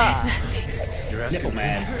 Oh. You're nipple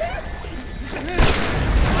man.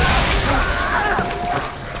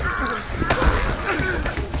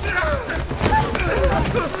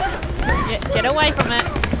 Get away from it.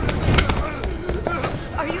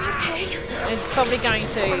 Are you okay? It's probably going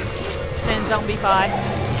to turn zombie-fied.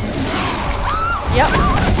 Yep.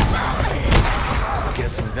 Guess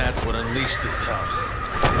guessing that's what unleashed this hell.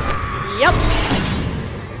 Yep.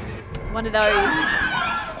 One of those.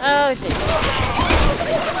 Oh dear.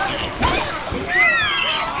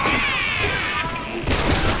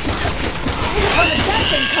 Where did that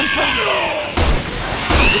thing come from?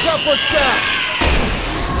 Look out for that!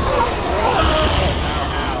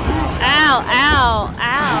 Ow, ow,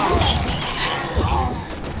 ow.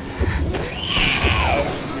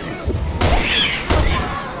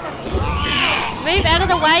 Move out of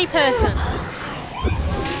the way, person.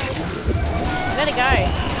 Better go.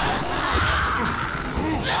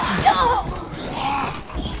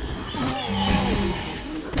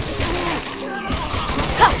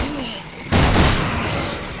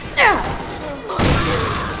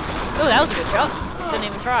 Oh, that was a good shot. Didn't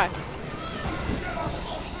even try.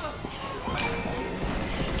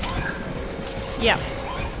 Yeah.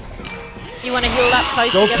 You want to heal up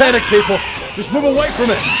close Don't together? panic, people. Just move away from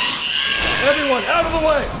it. Everyone, out of the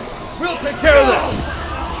way. We'll take care of this.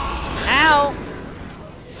 Ow.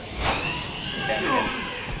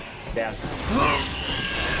 Down.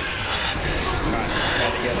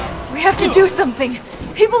 Right, together. We have to do something.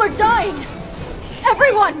 People are dying.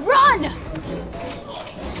 Everyone, run!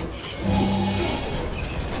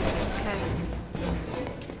 Okay.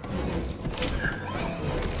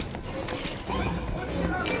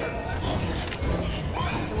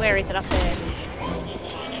 Where is it? Up there?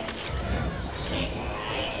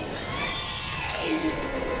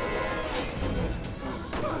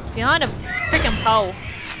 Behind a freaking pole.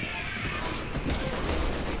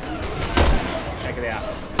 Check it out.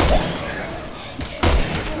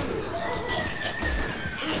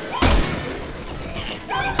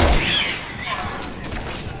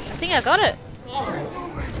 I think I got it.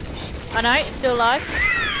 Oh no, it's still alive.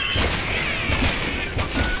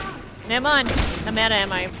 Never mind. I'm out of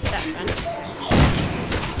ammo. That's fine.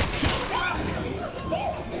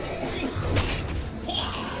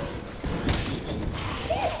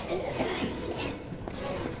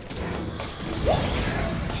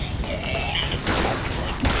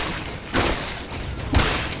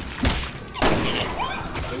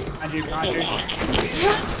 Behind you.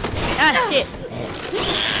 Ah, shit.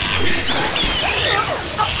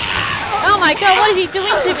 Oh my god, what is he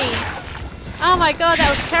doing to me? Oh my god, that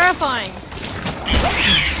was terrifying.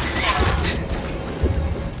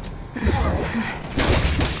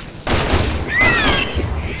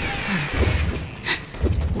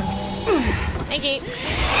 Thank you.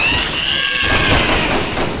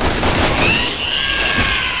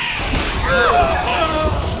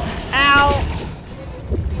 Ow.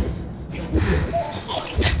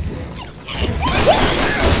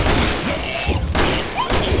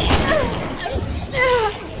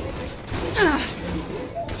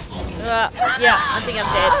 Yeah, I think I'm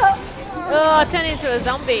dead. Oh, I turned into a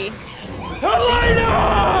zombie.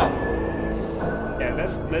 Helena! Yeah,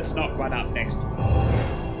 let's not run up next.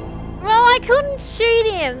 Well, I couldn't shoot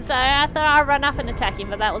him, so I thought I'd run up and attack him,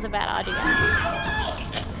 but that was a bad idea.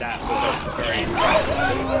 That was a very.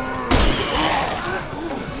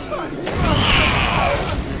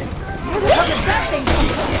 Where the hell did that thing come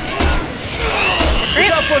from?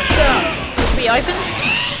 Crypt What's that? to be open.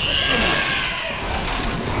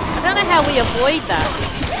 I don't know how we avoid that.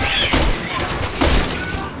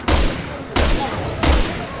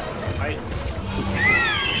 Wait.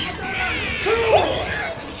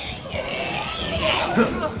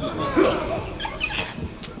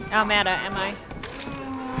 I'm out of ammo.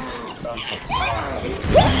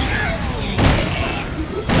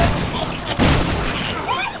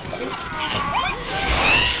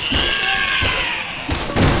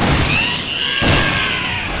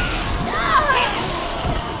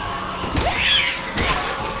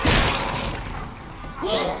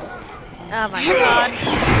 Oh my god.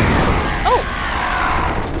 Oh!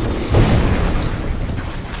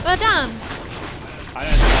 Well done. I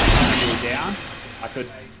don't think you were down. I could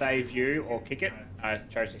save you or kick it. I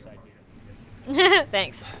chose to save you.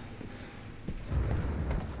 Thanks.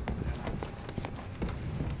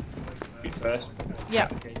 You first.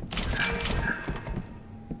 Yep. Okay.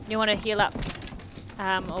 You want to heal up?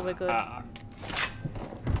 Or we're good?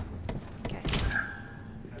 Okay.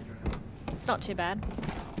 It's not too bad.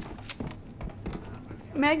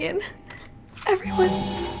 Megan,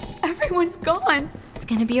 everyone's gone. It's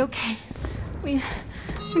gonna be okay. We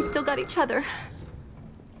still got each other.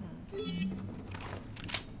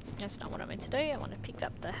 That's not what I meant to do. I want to pick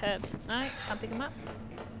up the herbs. No, can't pick them up.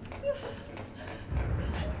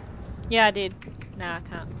 Yeah, I did. No, I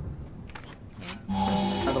can't.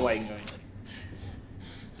 Other way going.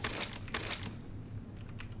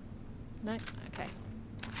 No? Okay.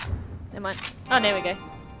 Never mind. Oh, there we go.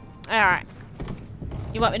 Alright.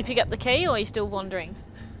 You want me to pick up the key, or are you still wandering?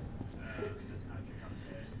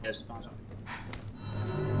 Yes, fine.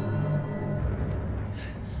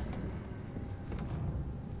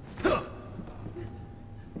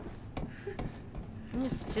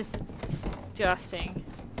 It's just disgusting.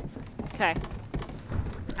 Okay.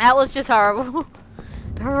 That was just horrible.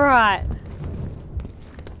 Alright.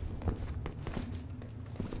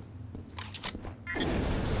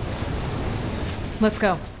 Let's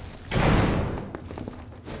go.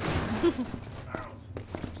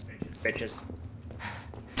 Bitches.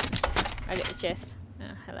 I get the chest.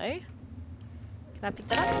 Hello? Can I pick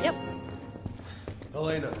that up? Yep.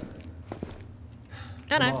 Helena,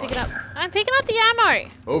 No, no, Come pick it on. up. I'm picking up the ammo!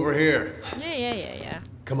 over here. Yeah.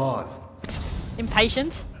 Come on.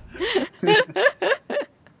 Impatient.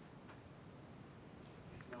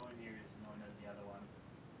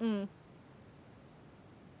 Mm.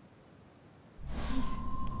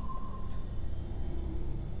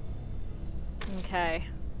 Okay.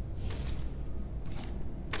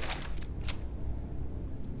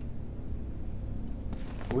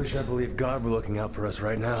 Wish I believed God were looking out for us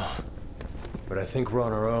right now. But I think we're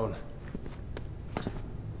on our own.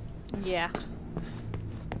 Yeah.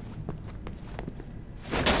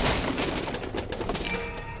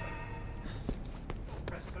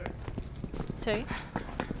 Two.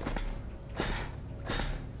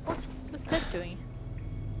 What's that doing?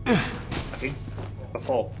 Okay.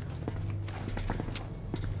 Before.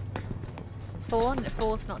 Four? No,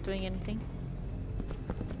 four's not doing anything.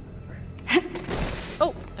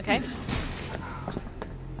 Oh, okay.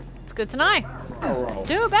 It's good to know. Barrel roll.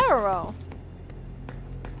 Do a barrel roll.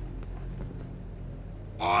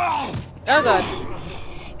 Oh god.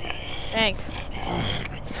 Thanks.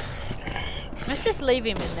 Let's just leave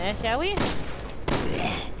him in there, shall we?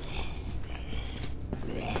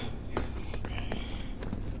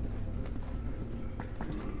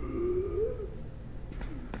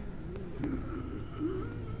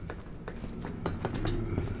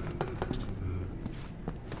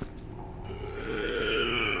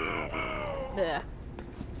 There.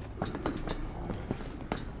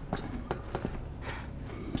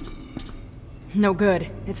 No good.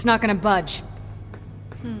 It's not gonna budge.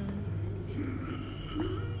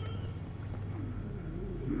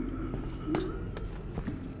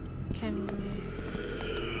 Can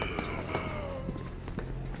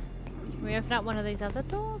we open up one of these other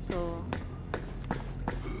doors, or?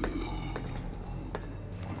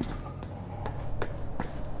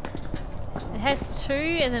 It has two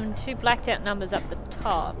and then two blacked out numbers up the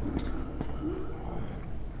top.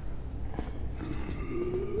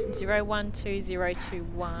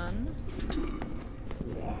 012021.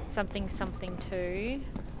 Something something 2.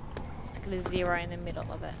 It's got a 0 in the middle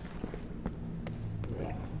of it.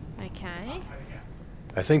 Okay.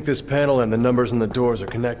 I think this panel and the numbers on the doors are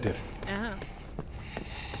connected. Ah.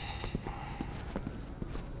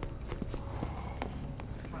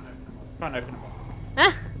 Try and open them.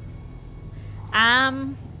 Ah.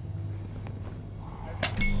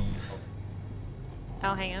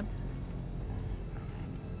 Oh, hang on.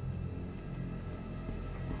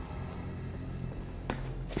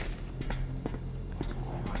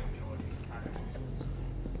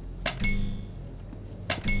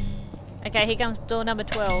 Okay, here comes door number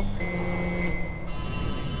 12.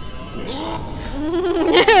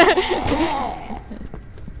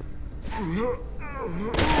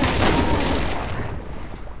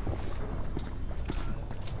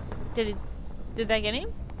 Did they get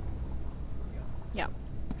him? Yeah.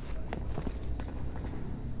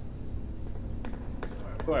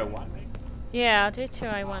 201, mate. Yeah, I'll do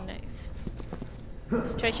 201 next.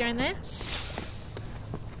 Is Tricia in there?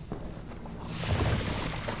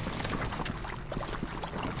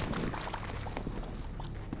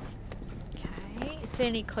 Okay. Is there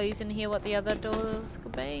any clues in here what the other doors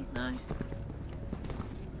could be? No.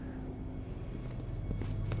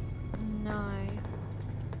 No.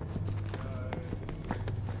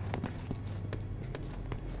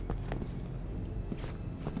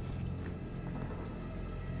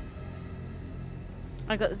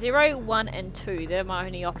 I got 0, 1 and 2. They're my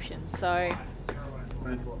only options, so...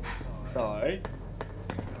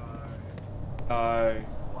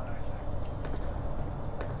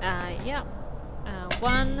 yeah.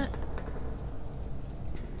 1...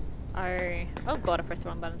 Oh god, I pressed the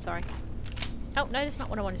wrong button, sorry. Oh, no, that's not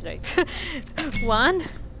what I wanted to do. 1...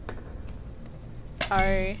 2.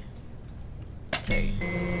 I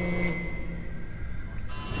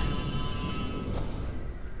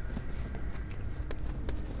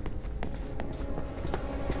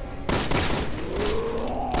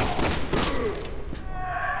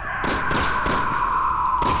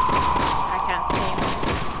can't see him.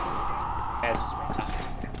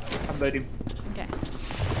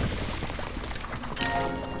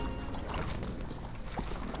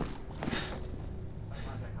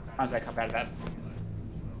 Sometimes they come out of that.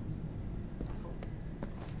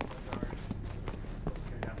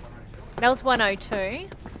 That was 102.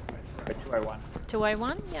 201.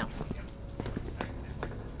 201, yeah.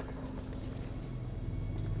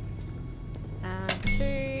 And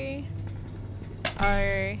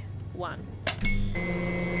 201.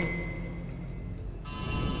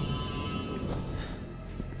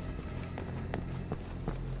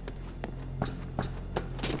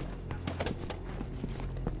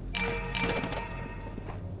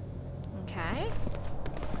 Okay.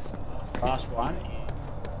 Last one.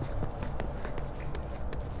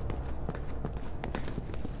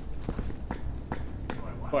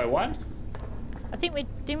 201. I think we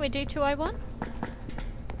didn't we do 201?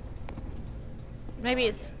 Maybe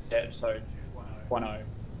it's Yeah, so 10.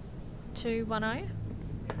 210.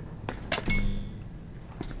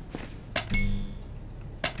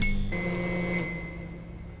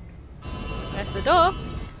 That's the door.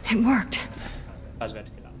 It worked. I was about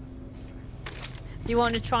to get up. Do you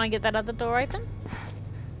want to try and get that other door open?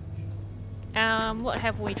 What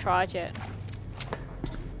haven't we tried yet?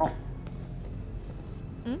 Oh,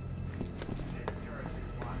 Hmm?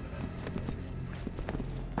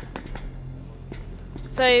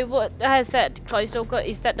 So what has that closed door got?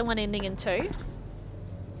 Is that the one ending in 2?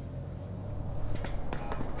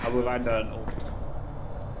 I will find an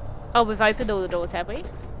Oh, we've opened all the doors, have we?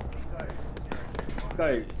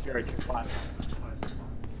 go 021.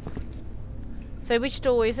 So which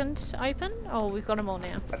door isn't open? Oh, we've got them all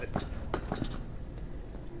now. Have it.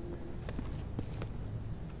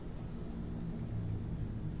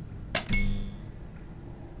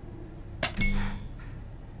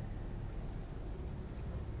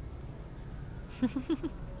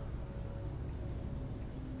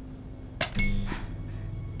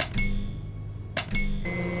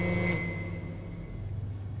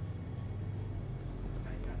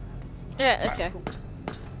 Yeah, let's go. I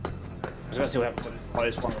was going to see what happens when it's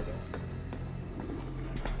closed one of them.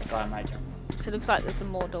 Try and major. So it looks like there's some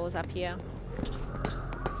more doors up here.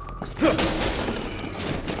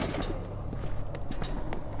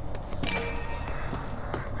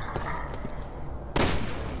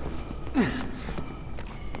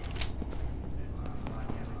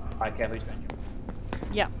 Alright, careful, he's been.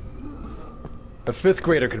 Yeah. A 5th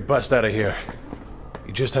grader could bust out of here.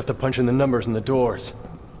 You just have to punch in the numbers in the doors.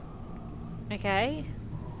 Okay.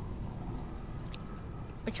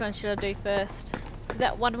 Which one should I do first? Is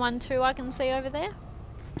that 112 I can see over there?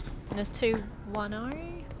 And there's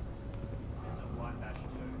 210.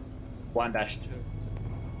 1-2.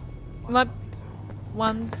 My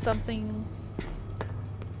 1 something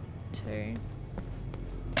 2.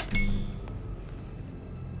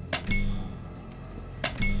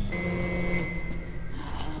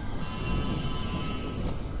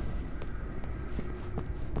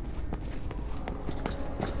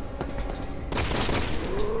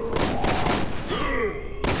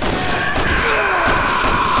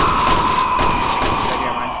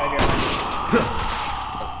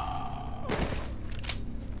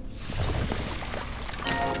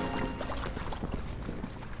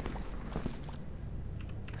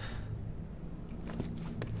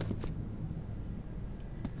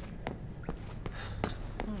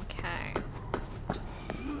 Okay.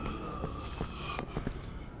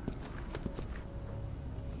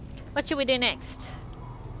 What should we do next?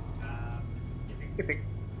 You pick.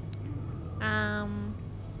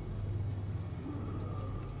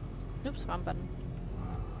 Oops, wrong button.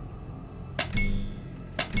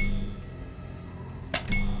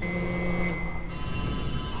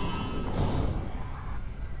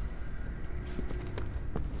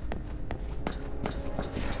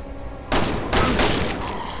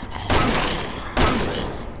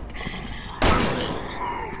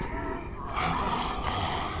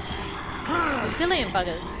 Resilient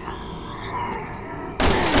buggers.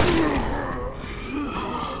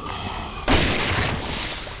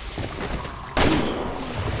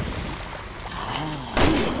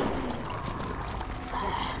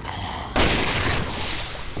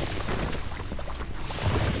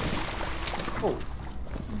 Oh.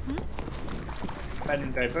 That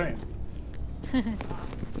didn't go boom.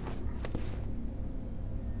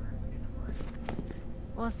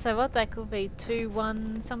 Well, so what that could be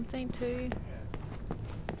 2-1 something 2.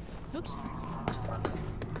 Oops.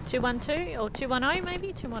 212 or 210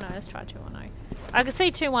 maybe 210. Let's try 210. I can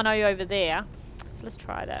see 210 over there, so let's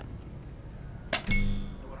try that.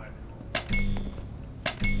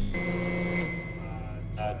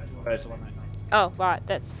 First one. Oh right,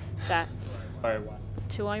 that's that. 201.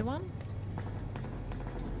 201.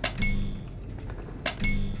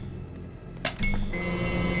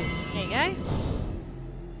 There you go.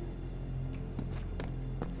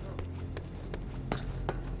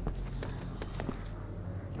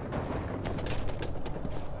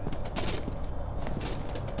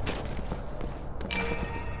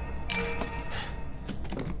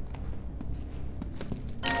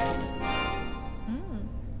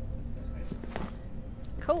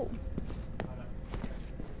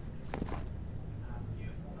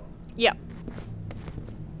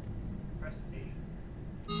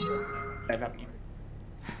 Save up.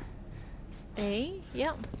 E,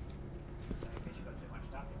 yep.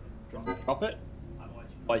 Drop it.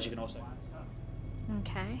 Otherwise, you can also.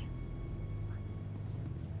 Okay.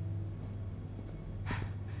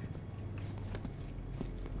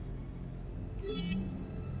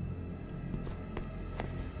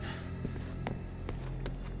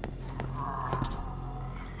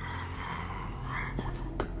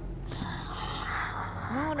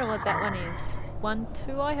 I wonder what that one is. 1,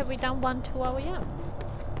 2, I have we done 1, 2, oh, yeah.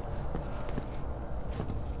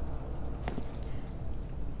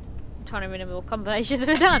 I'm trying to remember what combinations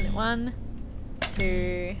we've done. 1,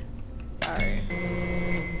 2, oh.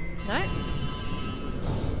 No?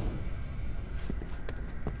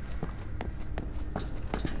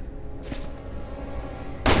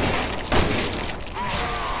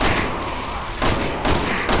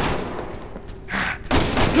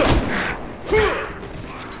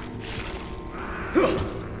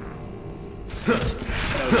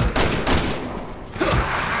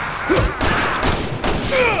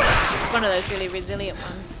 One of those really resilient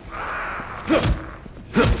ones.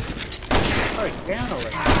 Oh, it's down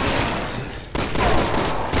already.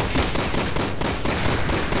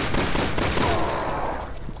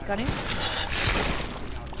 Got him?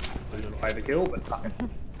 A little overkill, but fuck it.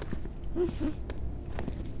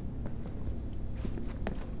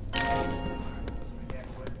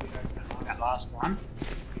 That last one.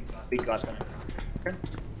 Big guy's gonna.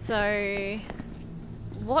 So,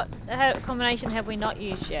 what combination have we not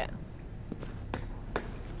used yet?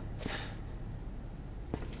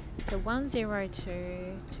 So 102,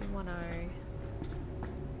 210.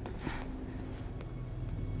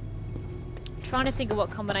 Trying to think of what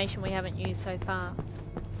combination we haven't used so far.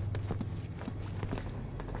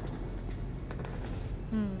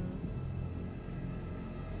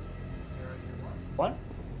 What?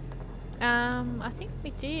 I think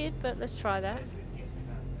we did, but let's try that.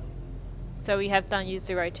 So we have done use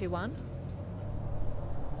 021.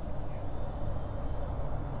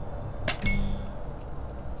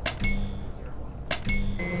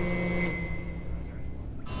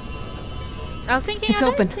 I was thinking, It's I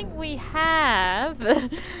open. don't think we have.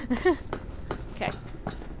 Okay.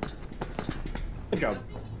 Good job.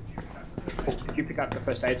 Oh, did you pick up the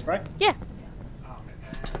first aid spray? Yeah.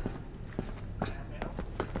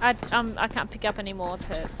 I can't pick up any more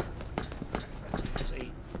herbs. Just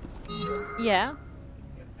eat. Yeah.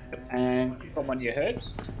 And click on one of your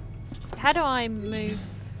herbs. How do I move?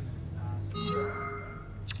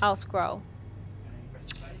 I'll scroll.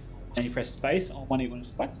 And you press space on one you want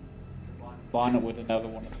to select. Combine it with another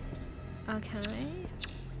one. Okay.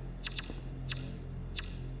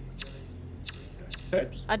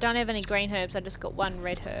 Herbs. I don't have any green herbs, I just got one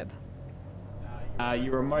red herb.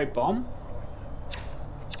 Your remote bomb.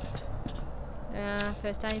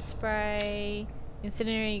 First aid spray,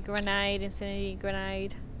 incendiary grenade.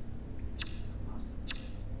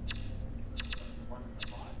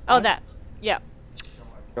 Oh, that. Yep.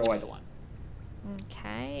 Throw away the one.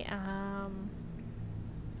 Okay.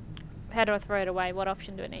 How do I throw it away? What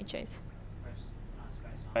option do I need to choose?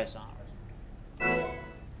 Space on.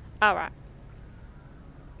 Alright.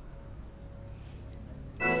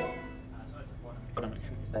 Gotta make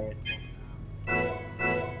sure you say it.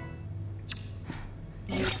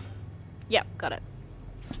 Yep, got it.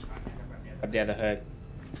 Grab the other herb.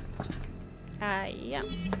 Yep.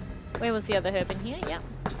 Where was the other herb in here? Yep.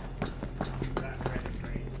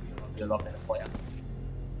 You're a lot better for you.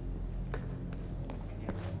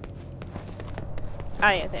 Oh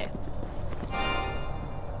yeah, there.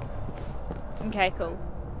 Okay, cool.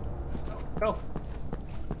 Go.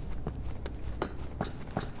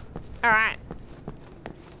 Alright.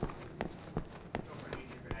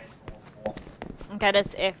 Okay,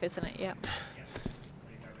 that's F, isn't it? Yep.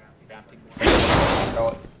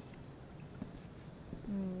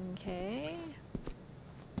 Okay.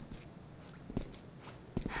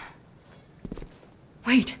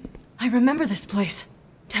 Wait, I remember this place.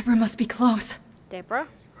 Deborah must be close. Deborah?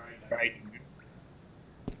 Great.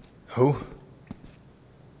 Who?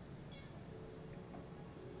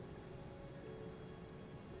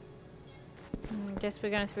 Guess we're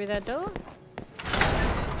going through that door.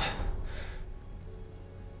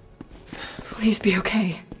 Please be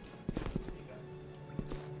okay.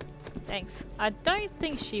 Thanks. I don't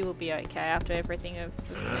think she will be okay after everything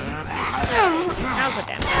we've seen. I'll go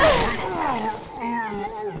down.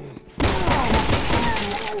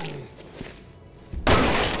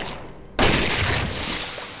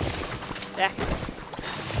 Back.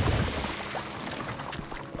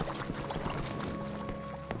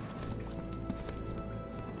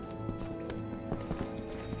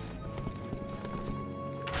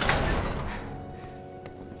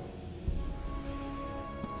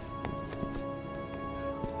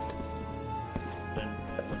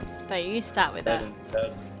 So you start with that.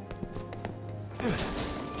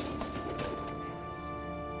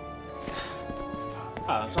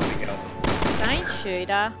 Oh, something else. Don't shoot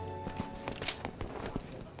her.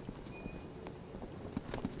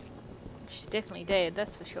 She's definitely dead,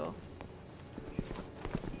 that's for sure.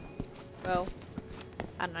 Well,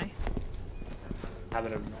 I don't know.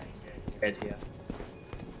 Having a bed here.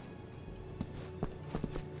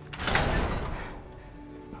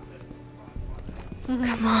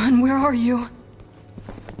 Come on, where are you?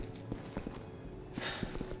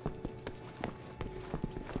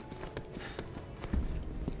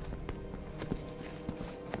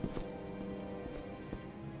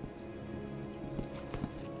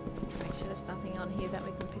 Make sure there's nothing on here that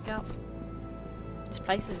we can pick up. This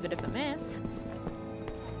place is a bit of a mess.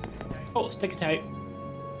 Oh, sticky tape.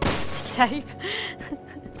 Sticky tape.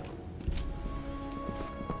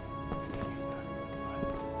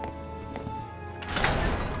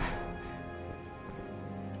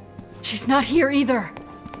 She's not here either.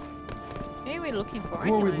 Who are we looking for?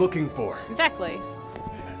 Who are we anyway? looking for? Exactly.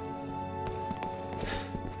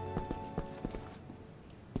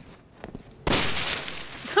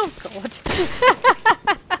 Oh god.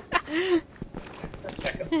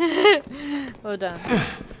 Well done.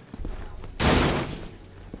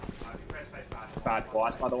 Bad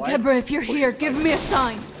twice, by the way. Deborah, if you're here, give me a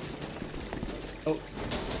sign. Oh.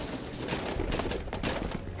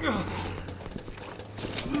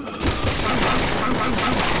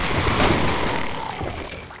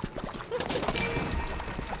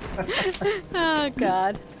 Oh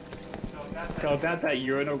god. So about that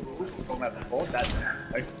urinal rule we were talking about before, that's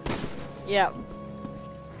Yep.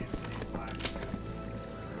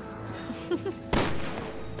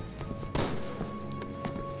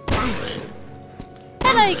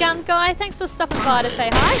 Hello, gun guy. Thanks for stopping by to say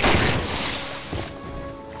hi.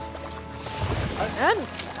 And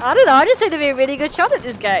I don't know. I just seem to be a really good shot at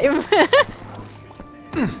this game.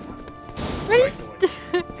 Really?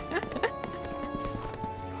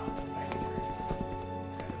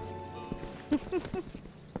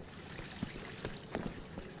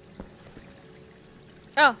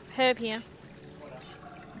 Oh, herb here.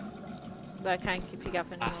 But I can't pick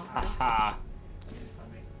up anymore. ha.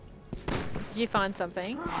 Did you find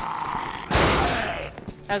something?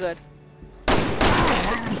 Oh, good.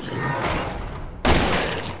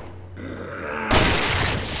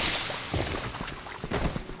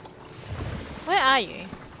 Where are you?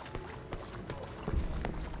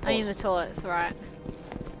 Are you in the toilets? Right.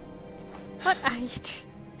 What are you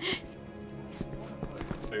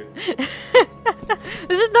doing?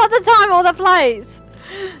 This is not the time or the place!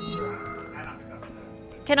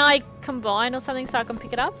 Can I combine or something so I can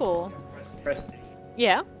pick it up, or? Press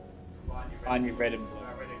Yeah. on your red and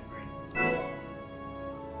blue.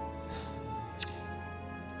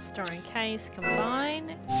 Store in case,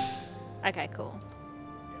 combine. Okay, cool.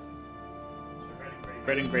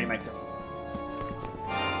 Red and green make them.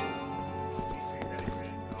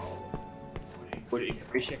 Would it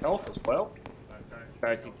increase your health as well?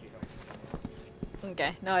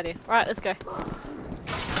 Okay, no idea. Right, let's go.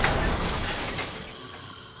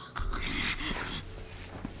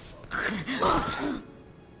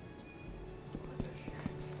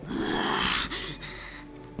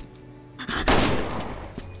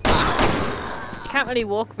 Can't really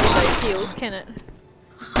walk with those heels, can it?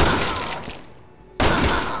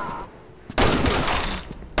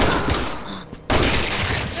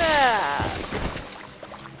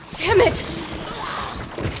 Damn it!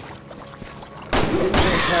 You're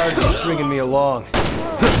tired of stringing me along.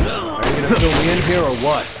 Are you gonna fill me in here or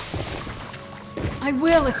what? I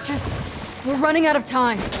will, it's just... we're running out of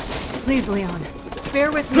time. Please, Leon,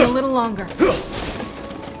 bear with me a little longer.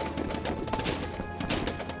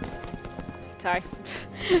 Sorry.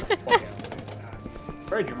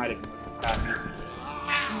 Very dramatic.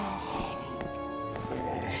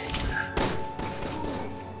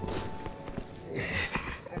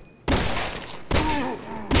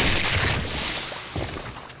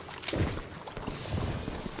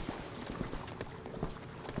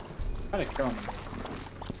 Kind of killing them.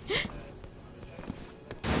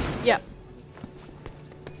 Yep.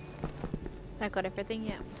 I got everything,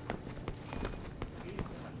 yeah.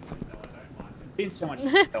 Been so much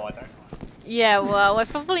though, I don't mind. Yeah, well, we're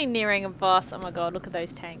probably nearing a boss. Oh my god, look at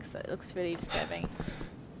those tanks. That looks really disturbing.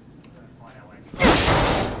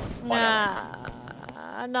 Nah,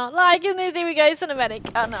 I'm not liking this. Here we go, cinematic.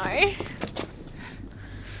 Oh no.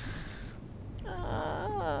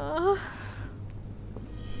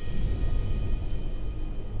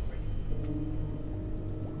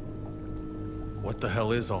 What the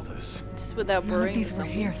hell is all this? Just without None of brewing these were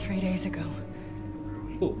something. here 3 days ago.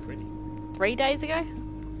 Oh, pretty. 3 days ago?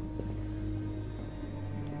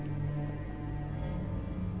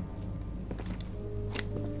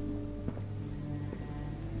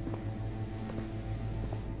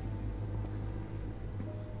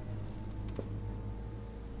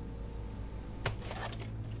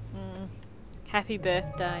 Happy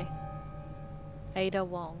birthday, Ada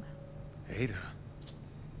Wong. Ada?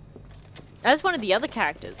 That's one of the other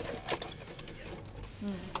characters.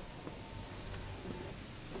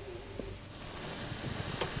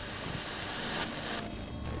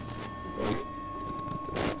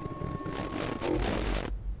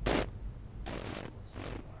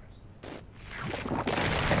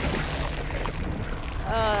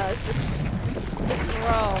 It's just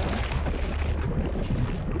wrong.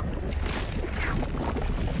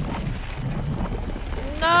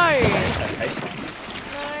 No!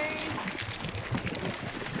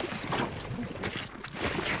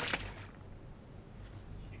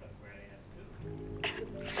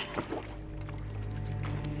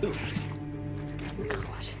 No.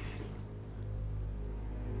 God.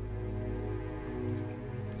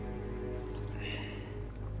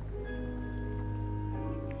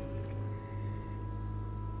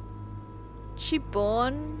 She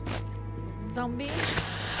born zombie?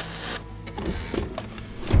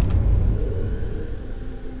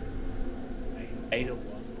 Ada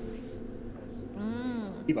Wong.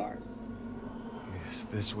 Bars. Is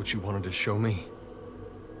this what you wanted to show me?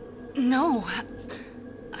 No.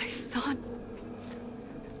 I thought...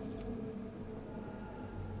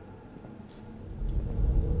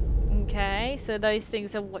 Okay, so those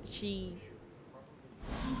things are what she...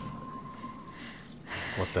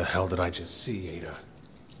 What the hell did I just see, Ada?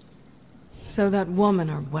 So that woman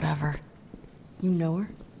or whatever. You know her?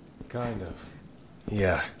 Kind of.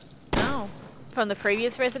 Yeah. Oh. From the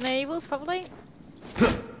previous Resident Evils, probably?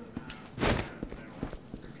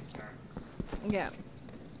 Yeah.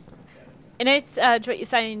 And it's what you're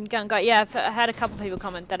saying, Gun Guy. Yeah, I had a couple of people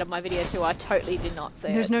comment that on my video too. I totally did not see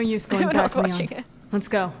it. There's no use going When I back, was watching Leon. it. Let's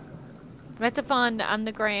go. We have to find the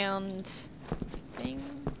underground thing.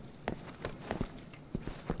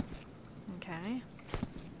 Okay.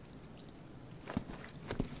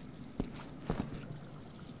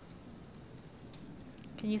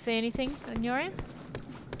 Can you see anything on your end?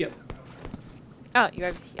 Yep. Oh, you're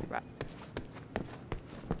over here, right.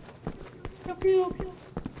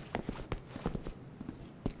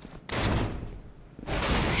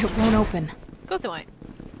 It won't open. Of course it won't.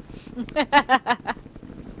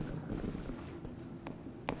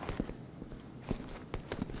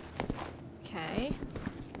 Okay.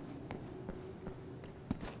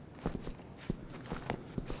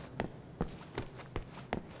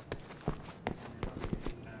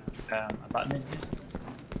 A button in here?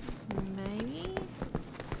 Maybe.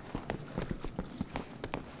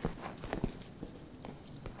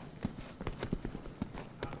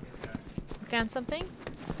 Found something?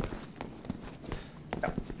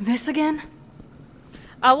 This again?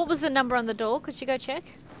 What was the number on the door? Could you go check?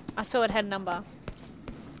 I saw it had a number.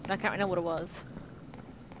 I can't remember what it was.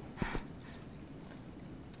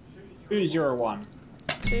 201.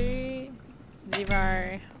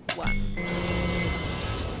 201.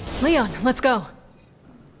 Leon, let's go.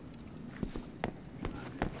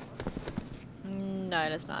 No,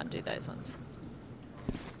 let's not do those ones.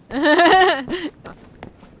 Oh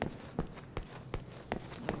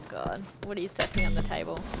god, what is that thing on the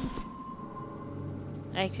table?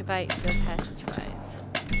 Activate the passageways.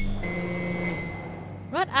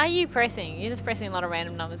 What are you pressing? You're just pressing a lot of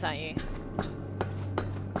random numbers, aren't you?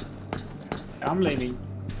 I'm leaving.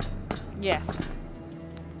 Yeah.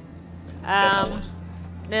 Yes, I was.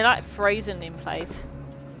 They're like frozen in place.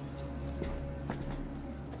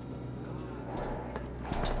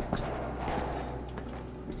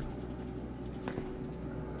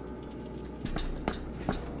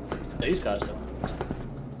 These guys do.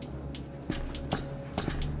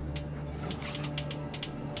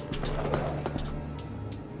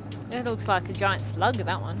 It looks like a giant slug,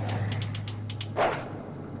 that one.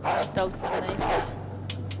 Dogs underneath us.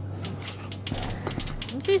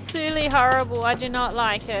 This is really horrible. I do not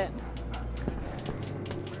like it.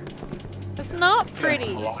 It's not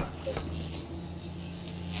pretty.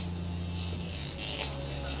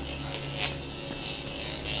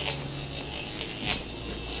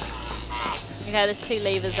 Okay, there's 2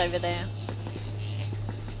 levers over there.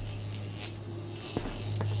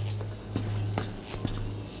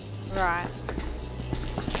 Right.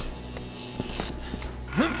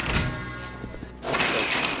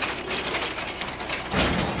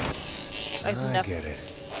 Opened I up. get it.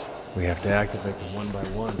 We have to activate them one by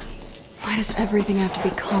one. Why does everything have to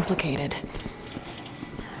be complicated?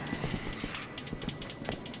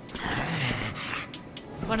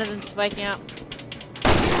 One of them's waking up.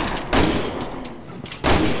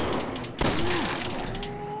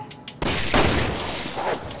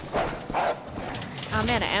 I'm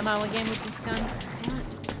out of ammo again with this gun.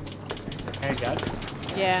 Hey, Dad.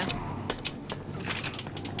 Yeah.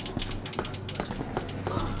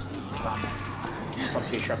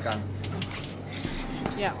 Fuck your shotgun.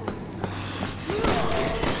 Yeah.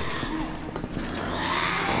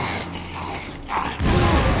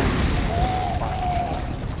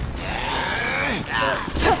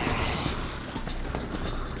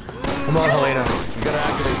 Come on, Helena. You gotta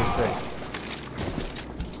activate this thing.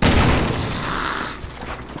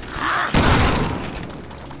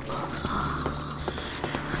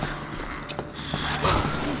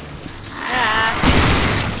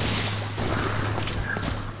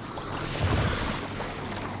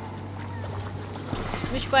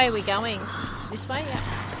 Which way are we going? This way? Yeah.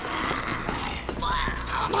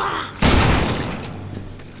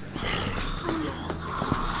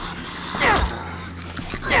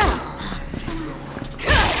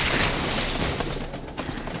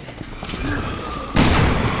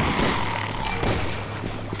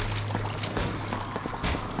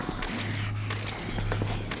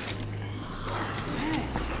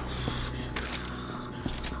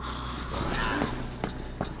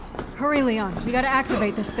 Hurry, Leon. We gotta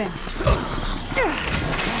activate this thing.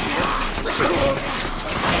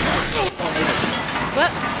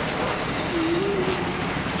 What?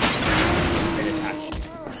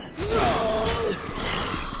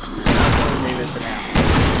 Leave it for now.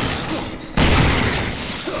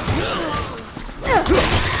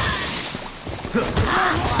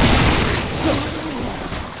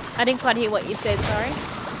 I didn't quite hear what you said, sorry.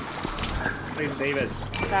 Please leave us.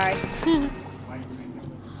 Sorry.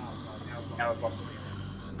 Now I've lost it.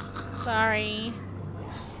 Sorry.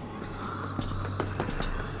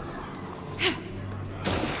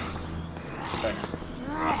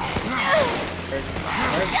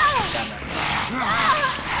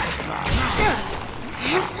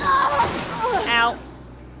 Ow.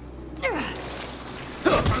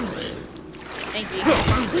 Thank you.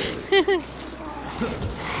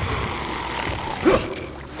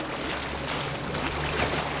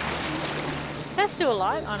 That's still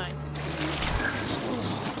alive? Oh, nice.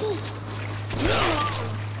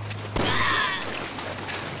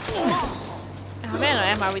 Oh man,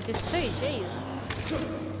 I am with this too, Jesus.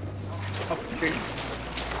 Oh, shoot.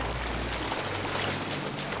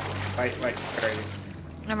 Wait, where are you?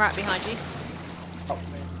 I'm right behind you. Oh,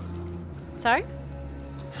 Sorry?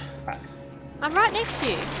 back. I'm right next to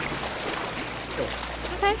you. Sure.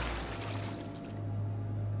 Okay.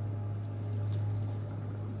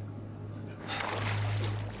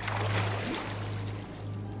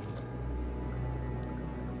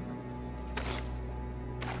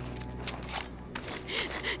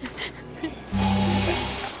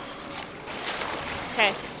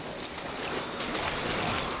 Okay.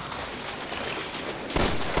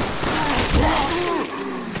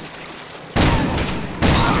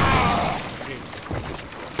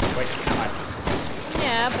 Wait, am I?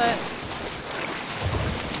 Yeah, but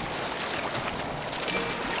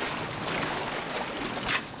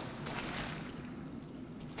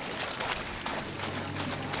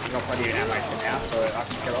You're not plenty of ammo for now, so I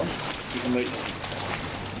can kill them. You can loot them.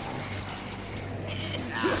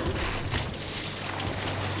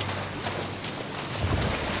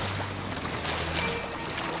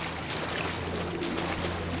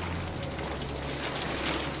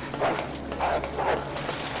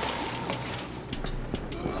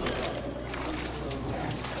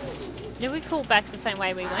 did we call back the same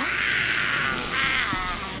way we went?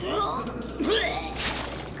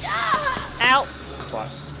 Ow! What?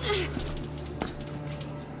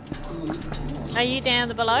 Are you down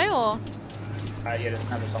the below or? Yeah, there's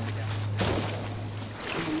another zombie down.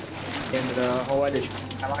 End of the hallway,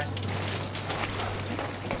 am I?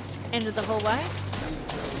 End of the hallway?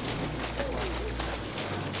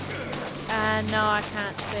 No, I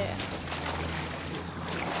can't see it.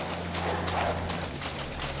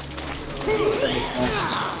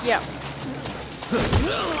 Yep.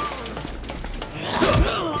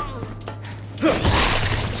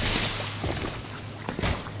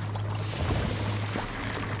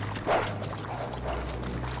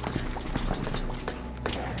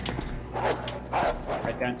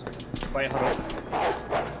 Right down. Wait, hold on.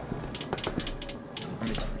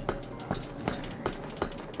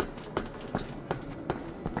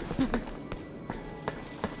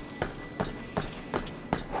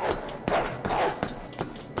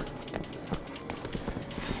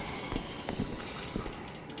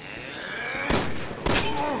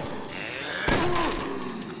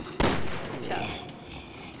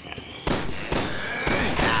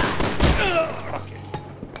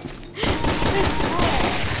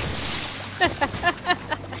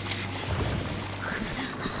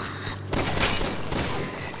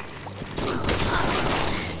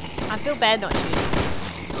 bad not shooting.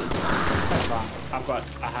 That's fine. I've got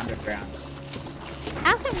 100 rounds.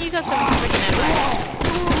 How come you got so much freaking ammo?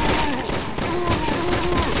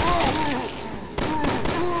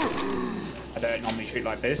 I don't normally shoot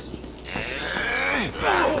like this.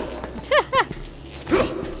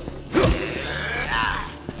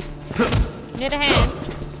 Need a hand?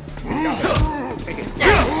 Take it.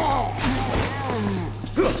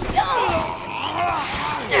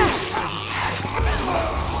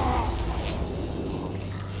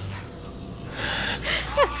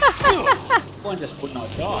 One just would not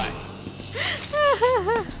die.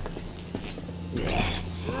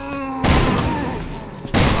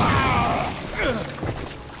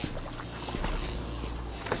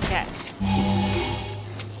 Okay.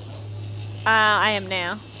 I am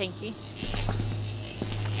now. Thank you.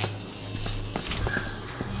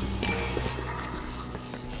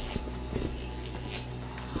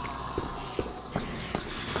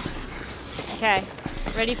 Okay.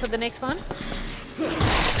 Ready for the next one?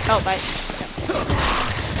 Oh, wait.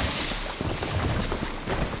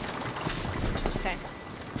 Okay.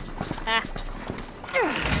 Ah.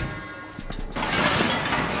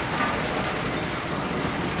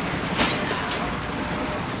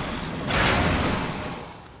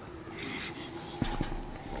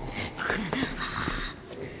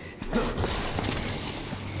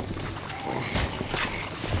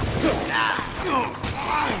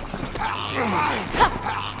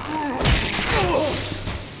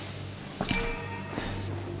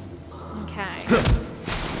 Okay.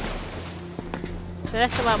 So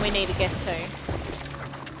that's the one we need to get to.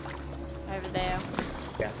 Over there.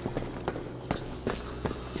 Yeah.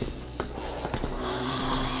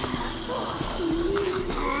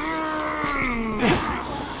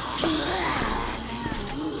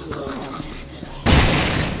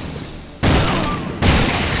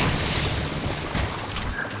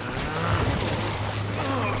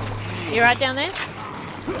 You right down there?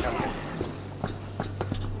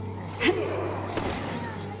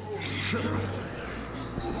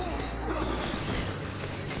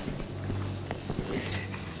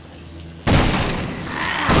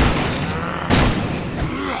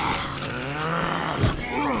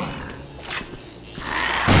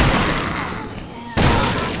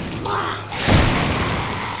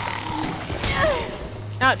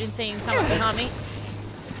 Oh, didn't see him come up behind me.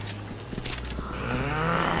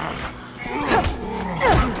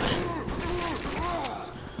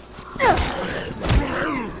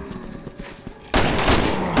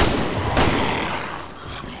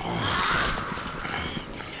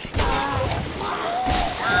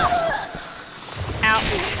 Ow.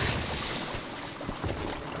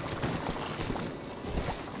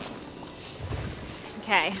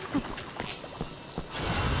 Okay.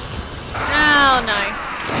 Oh no.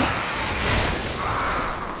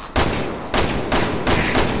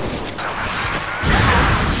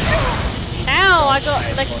 Ow, I got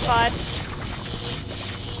electrified.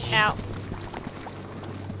 Ow.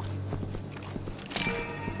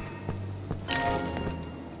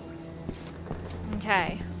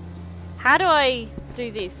 Okay. How do I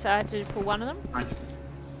do this? I had to pull one of them?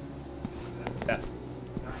 Yeah.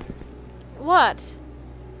 What?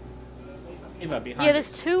 Eva, behind Yeah, you.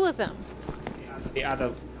 there's two of them. The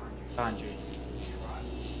other behind you.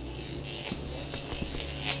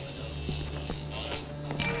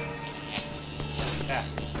 Yeah.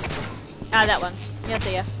 Ah, that one. Yeah,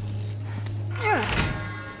 see ya.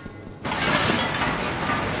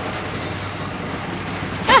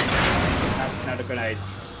 Another grenade.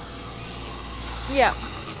 Yeah.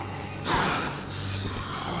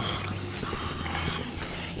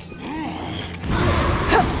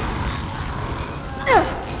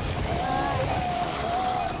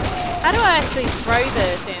 How do I actually throw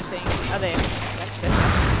the damn thing? Oh, there. That's good.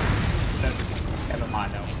 Never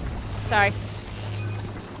mind that one. Sorry.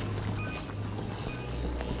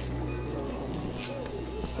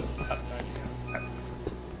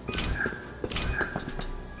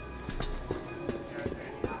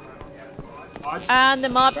 There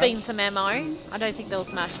might have been some ammo. I don't think there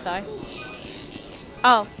was much though.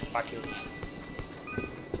 Oh.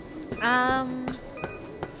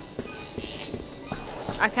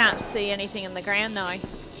 I can't see anything in the ground, no.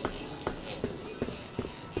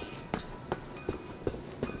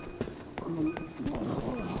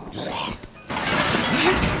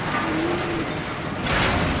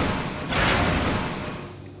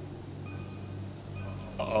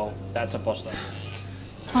 Uh-oh, that's a poster.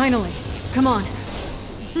 Finally. Come on.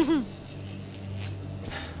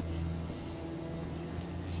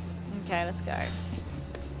 Okay, let's go.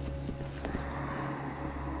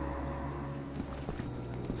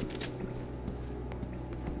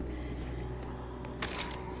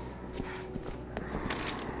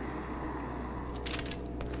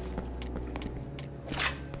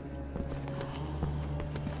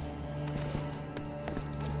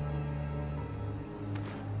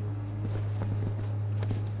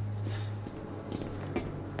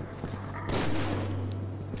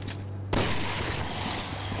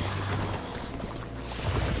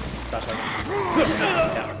 That's right.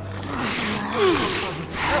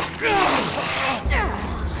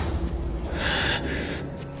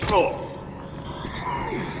 Oh.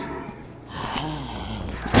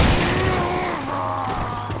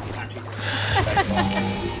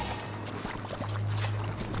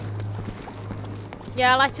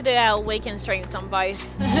 Yeah, I like to do our weekend streams on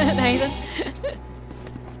both, Nathan.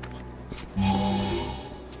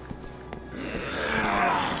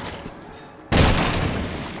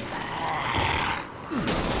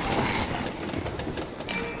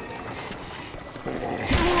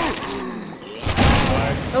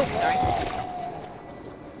 Oh, sorry.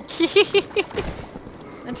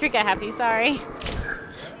 I'm trigger happy, sorry.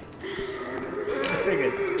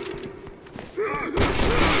 Figured.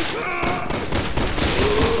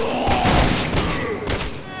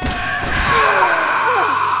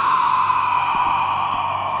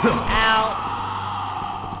 Ow.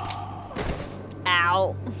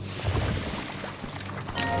 Ow.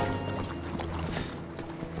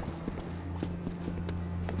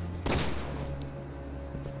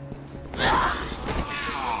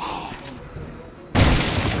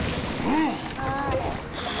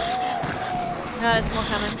 No, there's more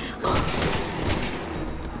coming.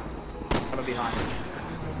 Coming behind.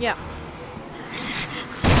 Yeah.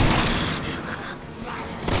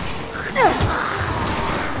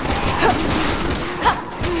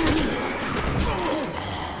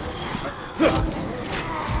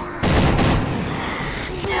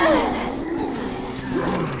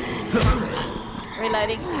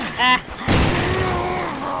 Reloading. Ah.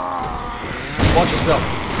 Watch yourself.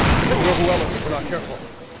 We'll overwhelm us if we're not careful.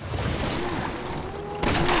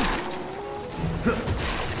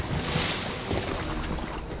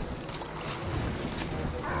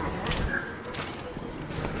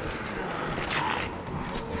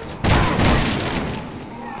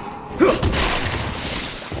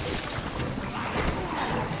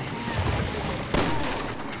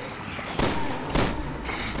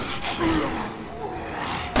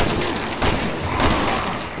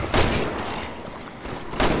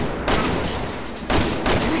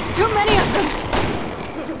 There's too many of them!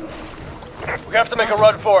 We have to make a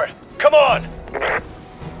run for it. Come on!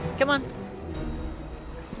 Come on.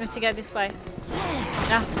 We have to go this way.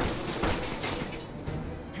 Ah.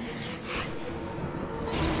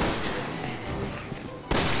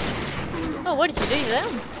 Oh, what did you do to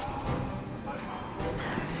them?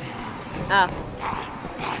 Ah.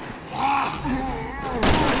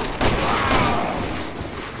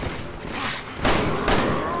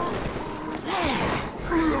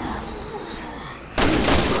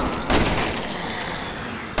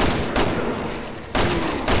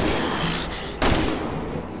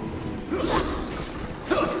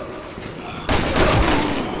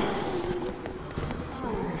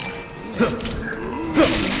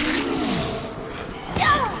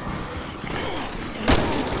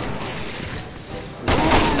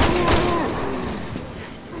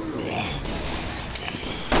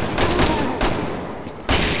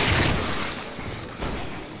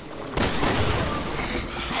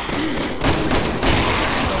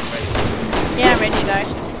 Yeah, ready to go.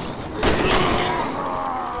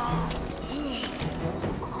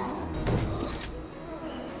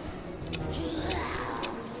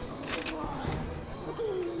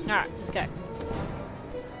 Alright, let's go.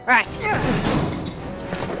 Right.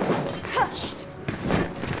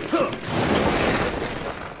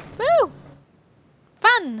 Woo!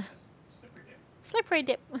 Fun! Slippery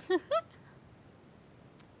dip.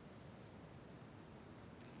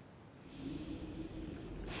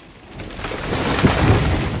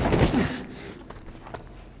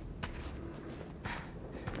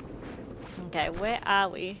 Okay, where are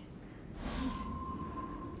we?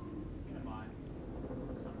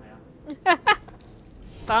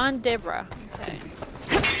 Find Deborah. Okay.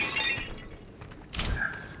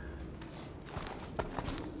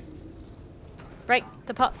 Break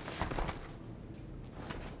the pots.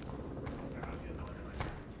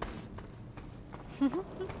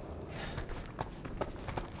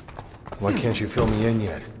 Why can't you fill me in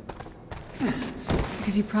yet?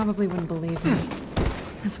 Because you probably wouldn't believe me.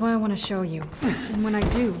 That's why I want to show you. And when I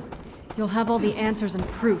do, you'll have all the answers and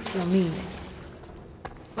proof you'll need.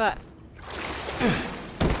 What?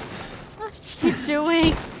 What are you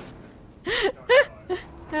doing?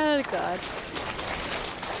 Oh god.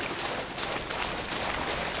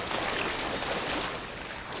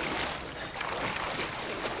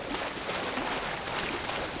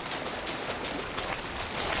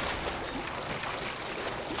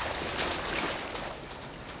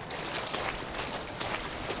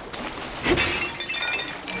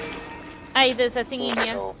 Hey, there's a thing in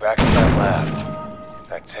here. So back to that lab.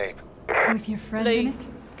 That tape. With your friend Blue in it?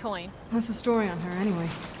 coin. What's the story on her, anyway?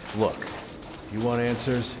 Look, if you want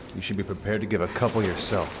answers, you should be prepared to give a couple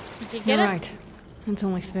yourself. Did you get You're it? right. It's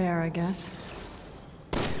only fair, I guess.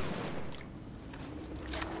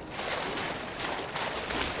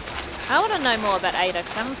 I want to know more about Ada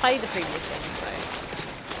because I haven't played the previous game, so.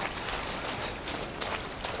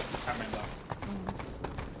 I can't remember.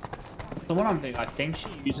 The one I'm thinking, I think she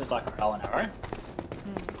uses like a bow and arrow.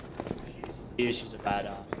 She's a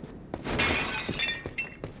badass.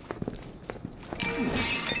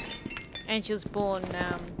 And she was born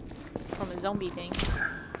from a zombie thing.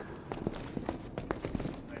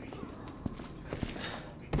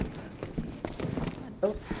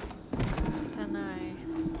 Oh. Don't know.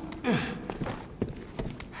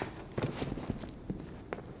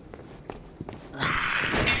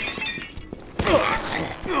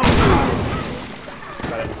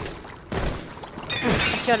 Got it.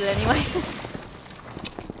 I shot it anyway.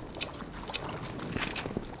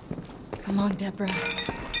 Come on, Deborah.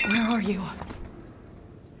 Where are you?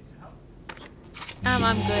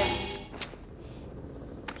 I'm good.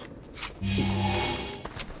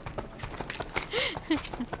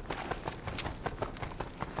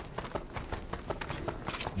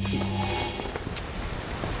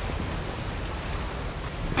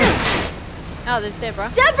 Oh, there's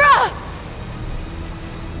Deborah. Deborah!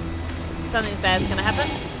 Something bad's gonna happen.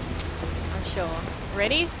 I'm sure.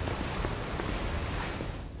 Ready?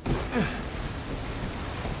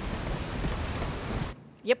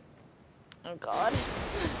 Yep. Oh god.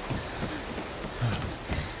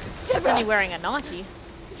 She's Deborah! only wearing a nightie.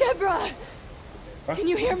 Deborah! Huh? Can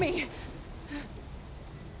you hear me?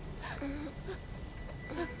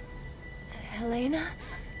 Helena?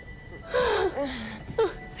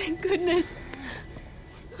 Oh, thank goodness.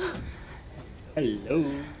 Hello.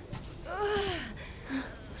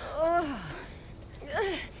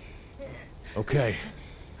 Okay,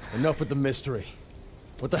 enough with the mystery.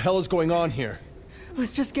 What the hell is going on here?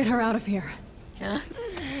 Let's just get her out of here. Huh?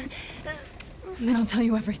 And then I'll tell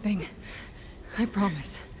you everything. I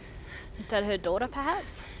promise. Is that her daughter,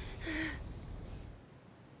 perhaps?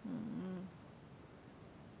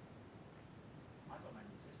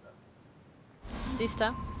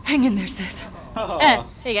 Sister? Hang in there, sis. Oh.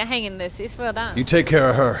 Here you go, hang in there, sis. Well done. You take care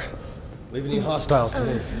of her. Leave any hostiles to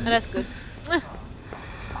me. Oh, that's good.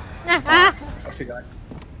 Off you go.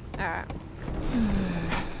 Alright.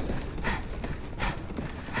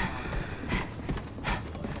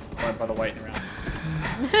 Won't bother waiting around.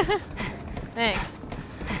 Thanks.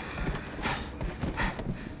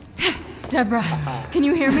 Deborah, can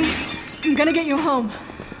you hear me? I'm gonna get you home.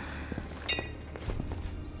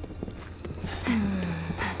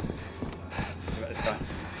 What about this guy?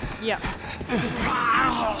 Yep.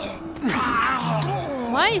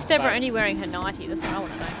 Why is Deborah only wearing her nightie? That's what I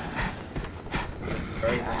want to know.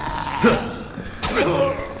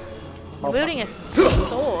 You're wielding a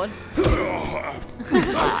sword.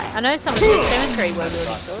 I know some of the cemetery were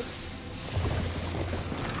wielding swords.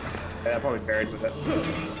 Yeah, they're probably buried with it.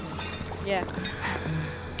 Yeah.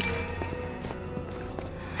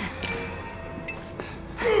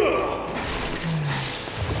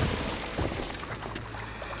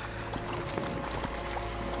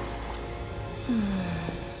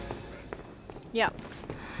 Yep.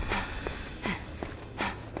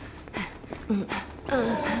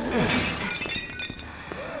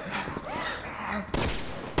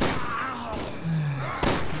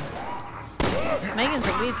 Making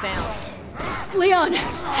some weird sounds. Leon,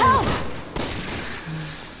 help!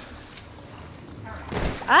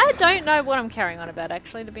 I don't know what I'm carrying on about,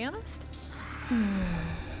 actually, to be honest.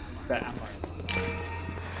 That ammo.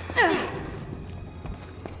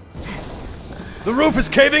 The roof is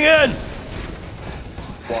caving in!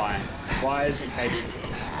 Why? Why is it caving?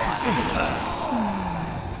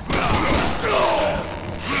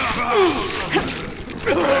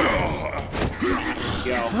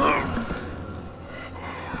 Yo.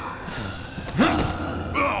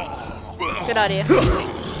 Good idea.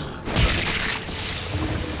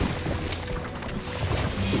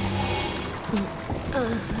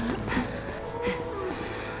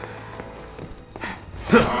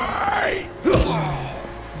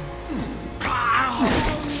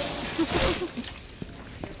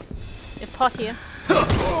 Your pot here.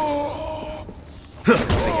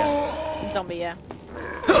 Zombie, yeah.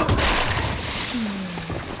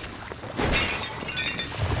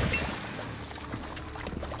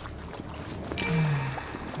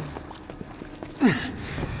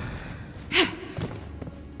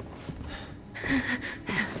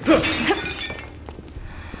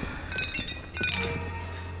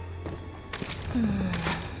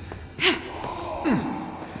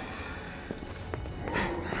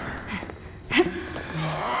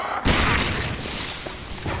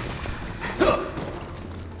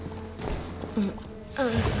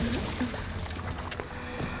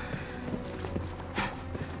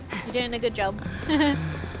 You're doing a good job.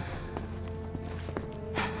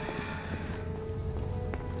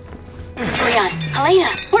 Leon, Helena,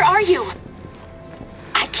 where are you?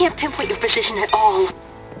 I can't pinpoint your position at all.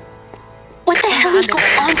 What the hell is going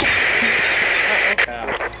on?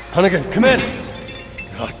 Hunnigan, come in!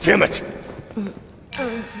 Oh, damn it!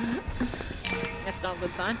 That's not a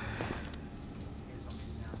good sign.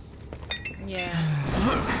 Yeah.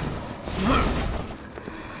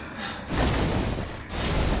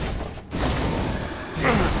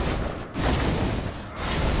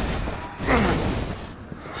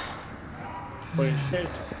 Holy shit.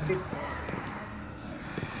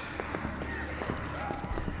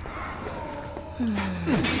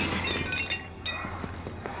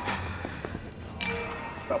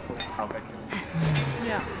 Stop putting cover.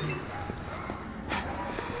 Yeah.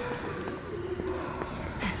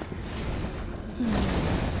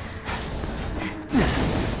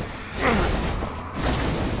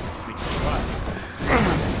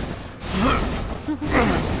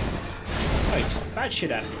 Oh, that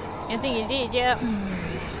shit out of me. I think you did, yeah.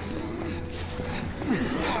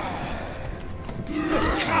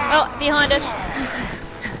 Oh, behind us.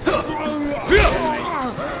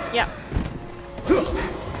 Yeah.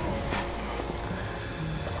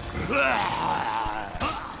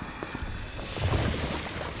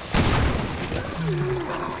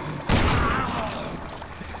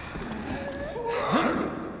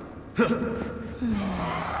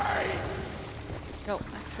 Oh,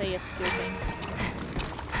 I see a skill thing.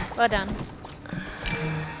 Well done.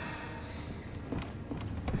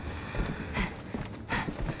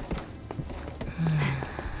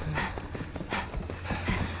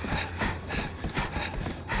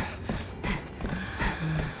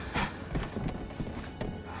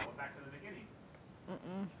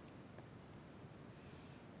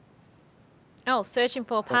 Oh, searching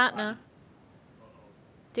for a partner.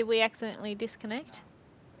 Did we accidentally disconnect?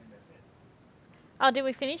 Oh, did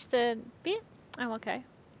we finish the bit? Oh, okay.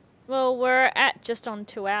 Well, we're at just on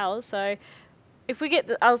 2 hours, so if we get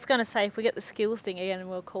the, I was going to say if we get the skills thing again,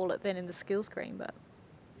 we'll call it then in the skill screen, but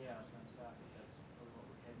Yeah, I was going to say, I think that's probably what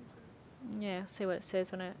we're heading to. yeah, see what it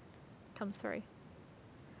says when it comes through.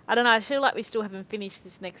 I don't know, I feel like we still haven't finished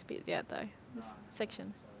this next bit yet though, this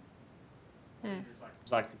section. Yeah.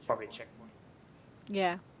 It's like probably a checkpoint.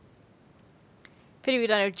 Yeah. Pity we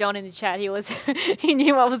don't have John in the chat. He was, he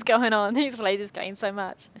knew what was going on. He's played this game so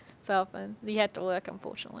much, so often. He had to work,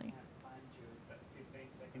 unfortunately.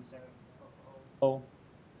 Oh.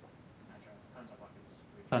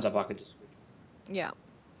 Turns up I could just switch. Yeah.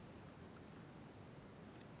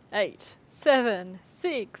 8, 7,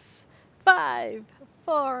 6, 5,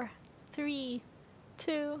 4, 3,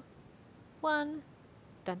 2, 1.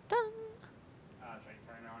 Dun dun.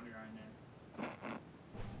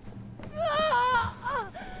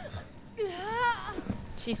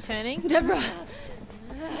 She's turning. Deborah!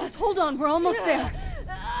 Just hold on, we're almost there.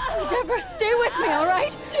 Deborah, stay with me,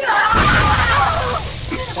 alright? No!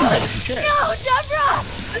 No, Deborah!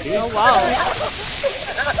 Oh wow.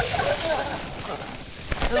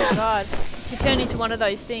 Oh god. She turned into one of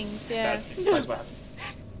those things, yeah. No.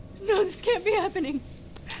 No, this can't be happening.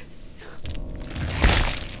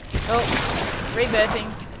 Oh,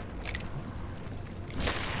 rebirthing.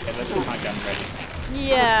 Yeah, let's go find out ready.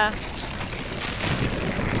 Yeah.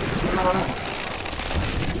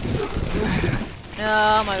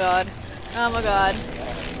 Oh my god. Oh my god.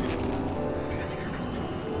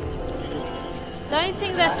 Don't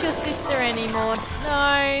think that's your sister anymore.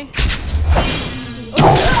 No.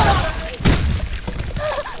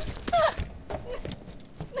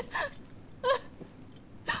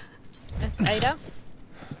 That's Ada.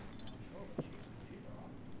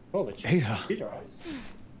 Holy Ada.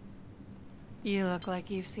 You look like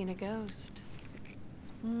you've seen a ghost.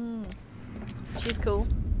 She's cool.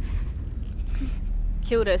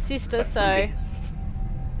 Killed her sister, so...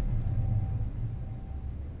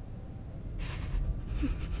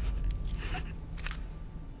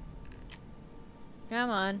 Come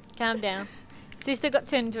on, calm down. Sister got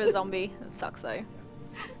turned into a zombie. That sucks though.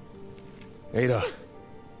 Ada,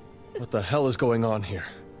 what the hell is going on here?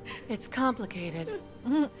 It's complicated.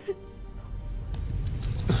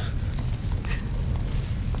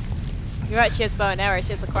 You're right, she has bow and arrow,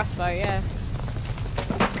 she has a crossbow, yeah.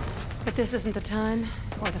 But this isn't the time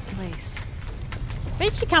or the place.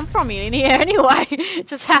 Where'd she come from in here anyway?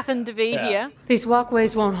 Just happened to be here. These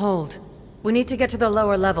walkways won't hold. We need to get to the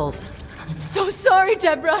lower levels. So sorry,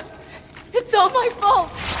 Deborah. It's all my fault.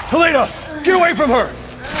 Helena, get away from her!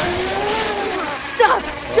 Stop!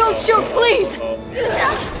 Don't shoot, please!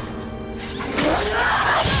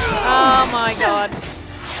 my god.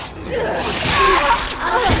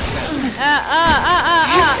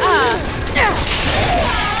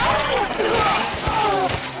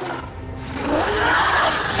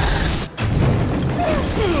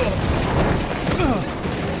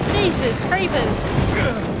 Jesus, creepers.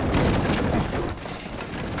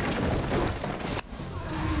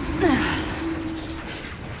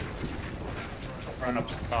 Run up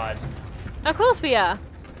the sides. Of course we are.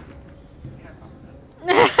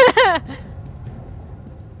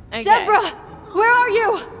 Okay. Deborah! Where are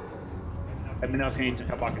you? Let me know if you need to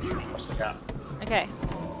help. I can shoot across the gap. Okay.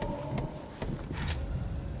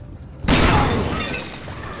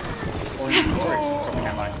 Or in storage.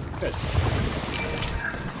 Can I? Good.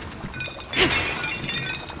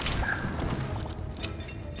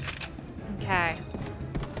 Okay.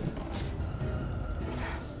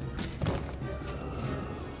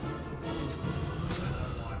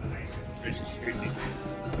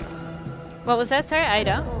 What was that? Sorry,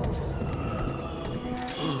 Ada?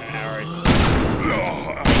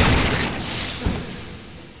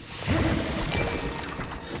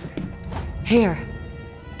 Here.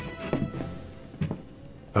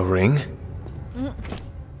 A ring?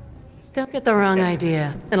 Don't get the wrong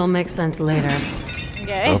idea. It'll make sense later.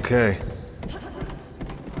 Okay. Okay.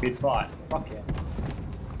 Good fight. Fuck yeah.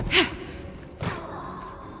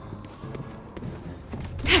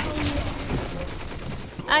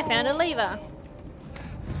 I found a lever.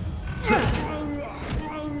 Okay.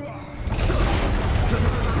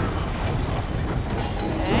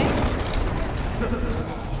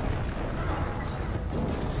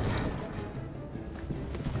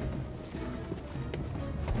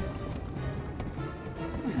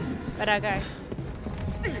 Where'd I go?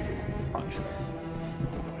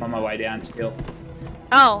 I'm on my way down still.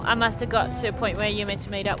 Oh, I must have got to a point where you meant to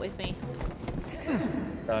meet up with me.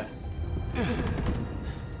 So.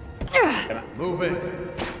 Move it.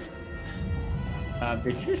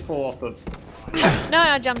 Did you just fall off the... No,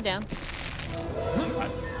 I jumped down.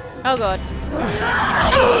 Oh god.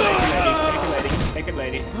 Take it,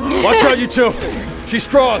 lady. Watch out, you two! She's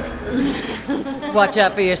strong! Watch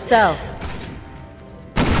out for yourself.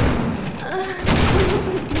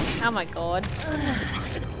 Oh my god.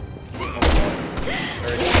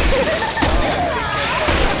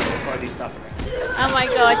 Oh my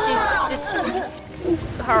god, she's just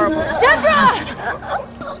horrible. Deborah!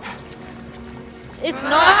 It's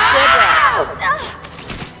not Deborah.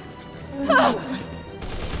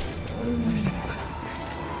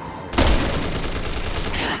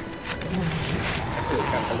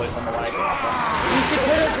 You should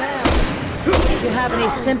put her down. If you have any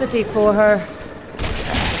sympathy for her.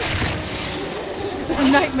 This is a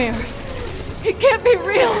nightmare. It can't be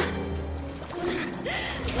real.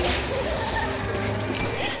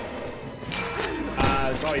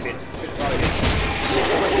 Glowy bit.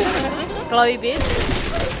 Glowy bits.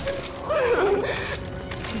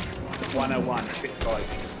 101. Bit glowy.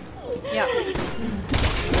 Yep.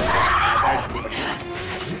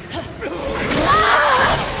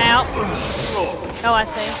 Ow. Oh, I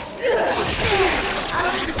see.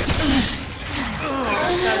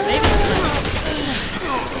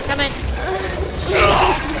 Come in.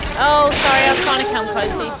 Oh, sorry, I was trying to come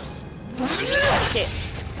closely. Shit.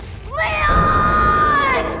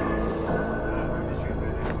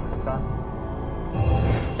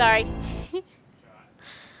 Sorry.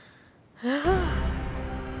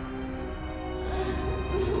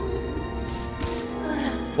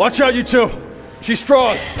 Watch out, you two! She's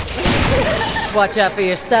strong! Watch out for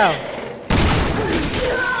yourself.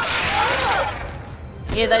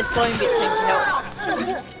 Yeah, those glowing bits seem to help.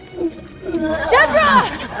 Deborah!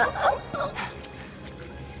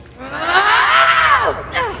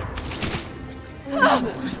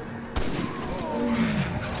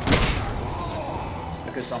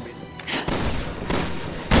 Look at zombies.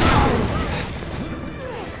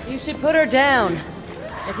 You should put her down.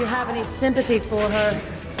 If you have any sympathy for her.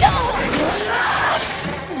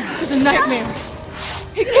 This is a nightmare.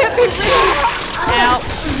 It can't be real. Ow.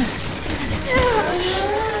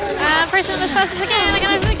 Press on as fast as I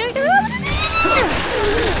can. I'm gonna go.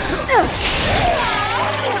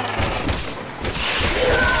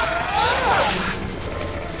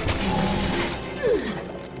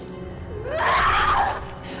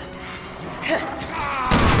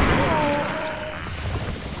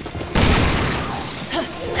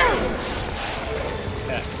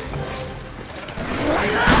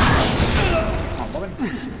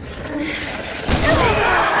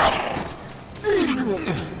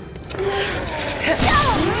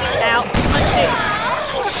 Ow. Punch it.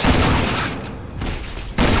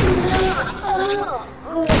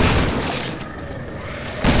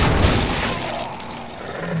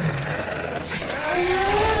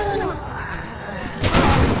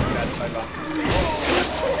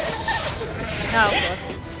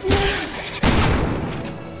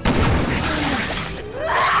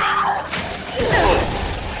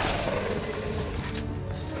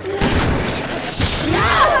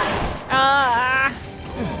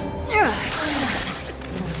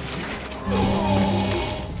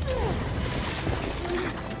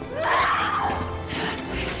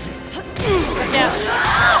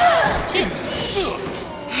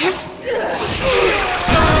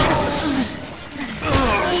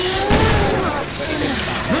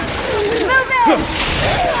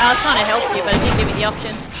 I was trying to help you, but it didn't give me the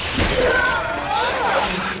option.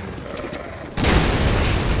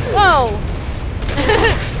 Whoa!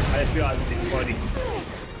 I just realized it's exploding.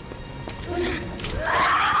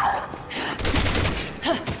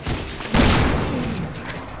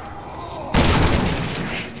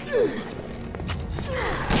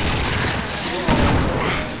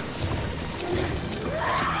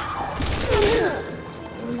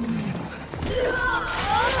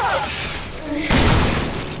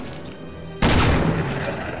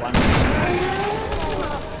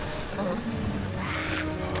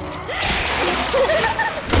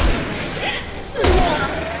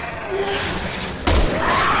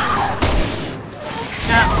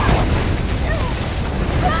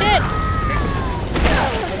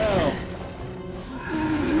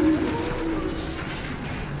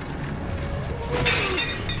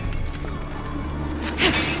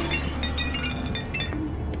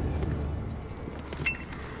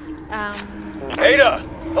 Ada!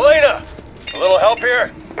 Helena! A little help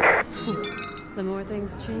here? The more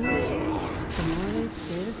things change, the more they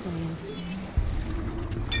stay the same.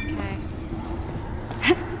 Okay.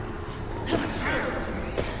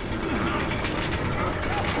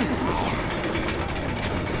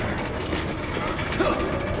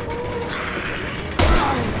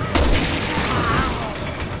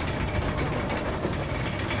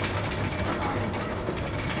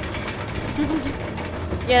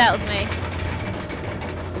 Yeah, that was me.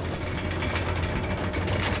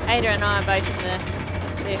 Ada and I are both in the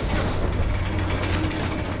lift.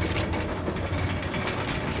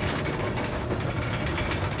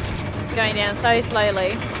 It's going down so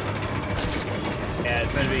slowly. Yeah,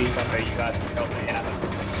 it's going to be something you guys can help me out of.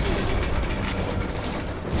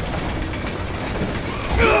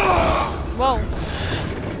 Whoa.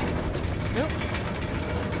 Nope.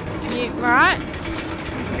 You alright?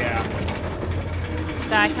 Yeah.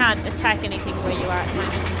 So I can't attack anything where you are at the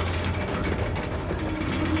moment.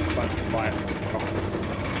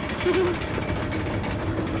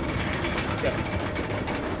 Yeah.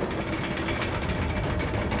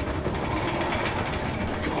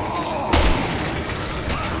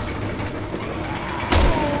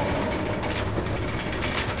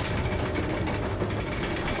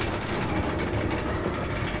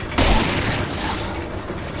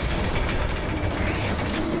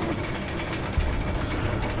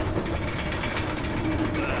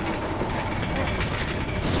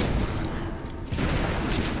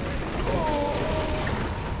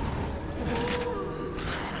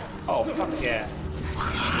 Oh, fuck yeah.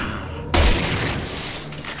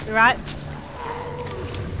 You right?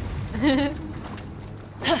 Can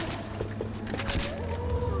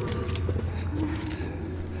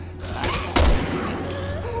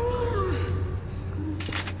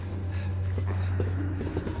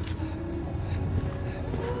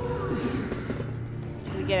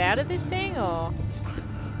we get out of this thing, or?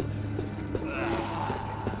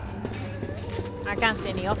 I can't see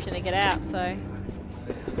any option to get out, so.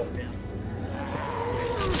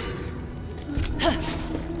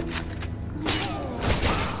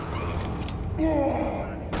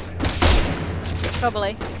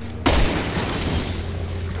 Probably.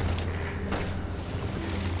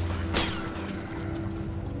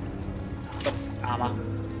 Armor.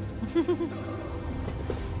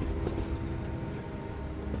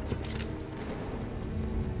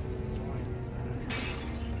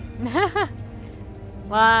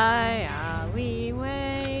 Why are we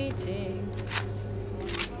waiting?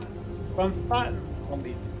 From fighting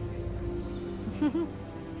zombies.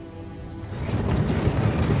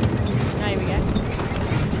 There we go.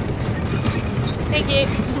 Thank you.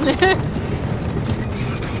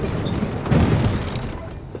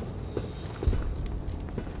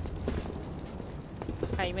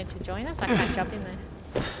 Are you meant to join us? I can't jump in there.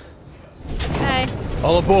 Hey.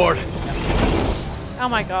 All aboard. Oh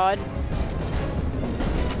my god.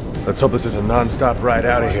 Let's hope this is a non-stop ride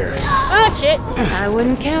out of here. Oh shit! I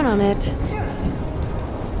wouldn't count on it.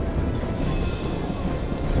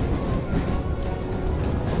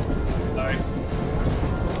 Sorry.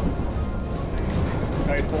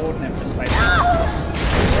 Go forward and then press space.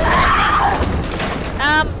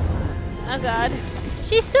 Oh god.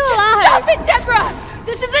 She's still alive! Stop it, Deborah!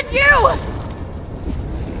 This isn't you!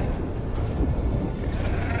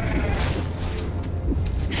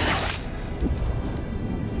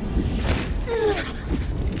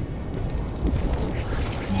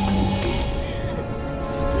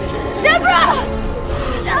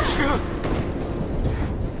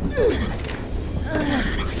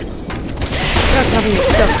 Don't tell me you're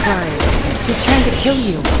still crying. She's trying to kill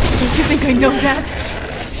you. Don't you think I know that?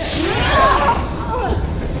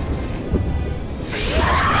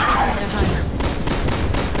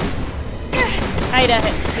 Ada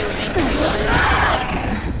killed me.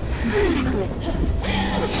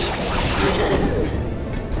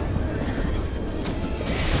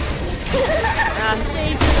 Ah,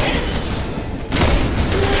 Jesus.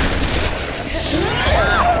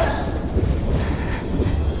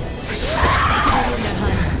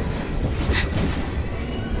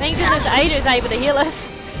 Thank goodness Ada's able to heal us.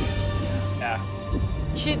 Yeah.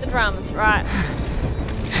 Shoot the drums, right.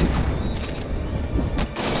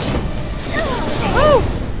 Woo!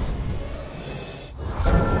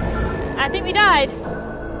 I think we died.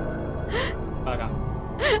 Okay.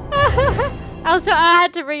 Also, I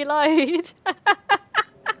had to reload.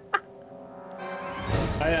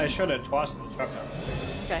 I shot it twice in the shotgun.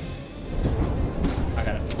 Okay. I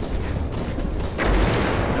got it.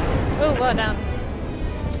 Oh, well done.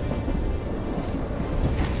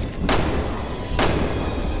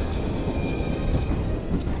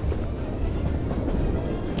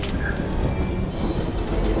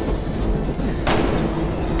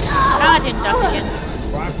 Ah, I didn't duck again.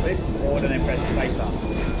 Right click, forward, and then press space bar.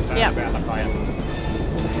 Yep. About the fire.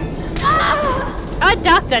 I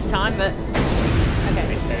ducked that time, but okay.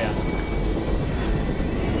 There we are.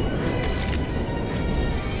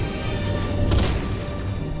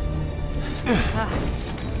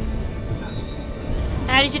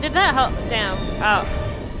 How did you do that? Hold down. Oh.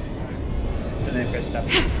 And then press stop.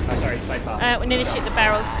 Oh, sorry, space bar. We need to shoot the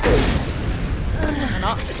barrels. Or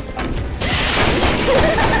not.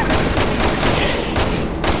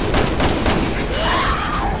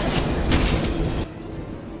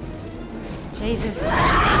 Jesus.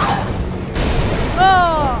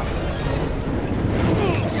 Oh!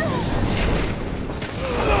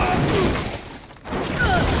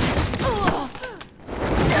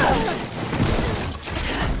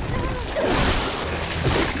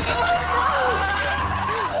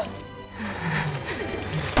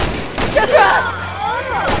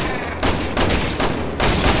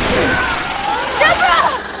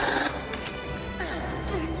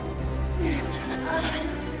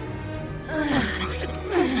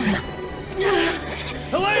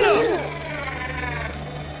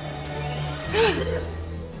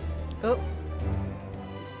 Oh.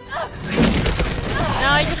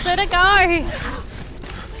 No, just let it go.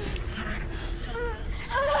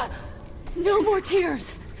 No more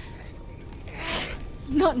tears.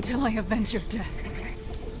 Not until I avenge your death.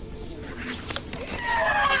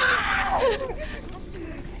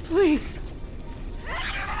 Please.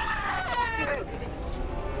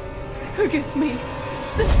 Forgive me.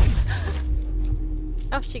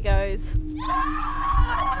 Off she goes.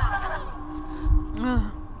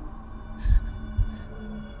 Oh.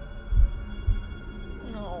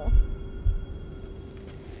 No.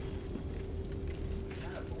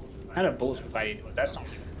 I had a bullets with lady, but that's not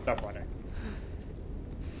stop right there.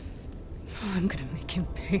 I'm gonna make him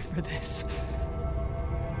pay for this.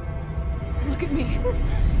 Look at me.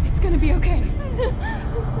 It's gonna be okay.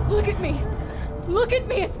 Look at me. Look at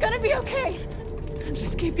me. It's gonna be okay.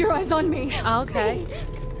 Just keep your eyes on me. Okay.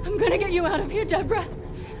 I'm gonna get you out of here, Deborah.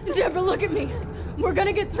 Deborah, look at me. We're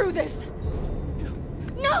gonna get through this.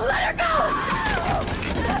 No, let her go!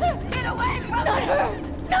 Get away from me! Not her!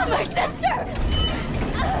 Not my sister!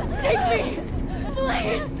 Take me!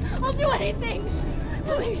 Please! I'll do anything!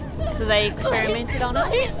 Please! So they experimented on it?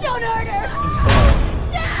 Please don't hurt her!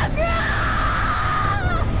 Deborah!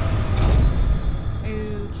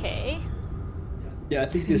 Okay. Yeah, I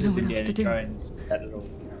think this is Indiana Jones. That little.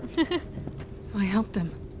 So I helped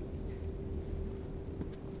him.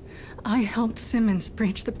 I helped Simmons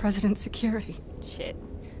breach the president's security. Shit.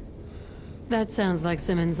 That sounds like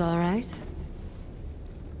Simmons, all right.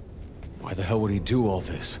 Why the hell would he do all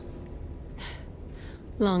this?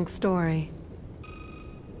 Long story.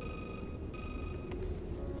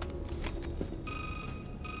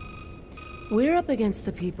 We're up against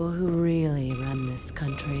the people who really run this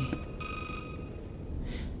country.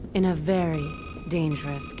 In a very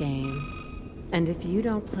dangerous game. And if you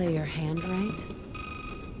don't play your hand right...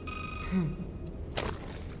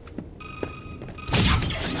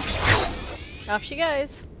 Off she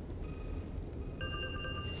goes.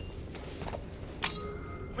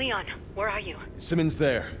 Leon, where are you? Simmons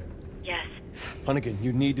there. Yes. Hunnigan,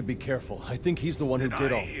 you need to be careful. I think he's the one who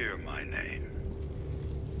did all. I hear my name.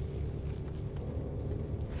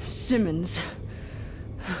 Simmons.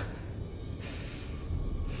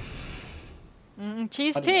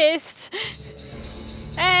 She's pissed.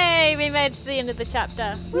 Hey, we made it to the end of the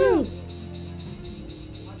chapter. Woo!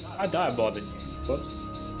 I died by the whoops.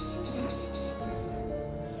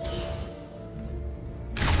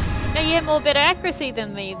 No, you have more better accuracy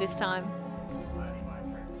than me this time.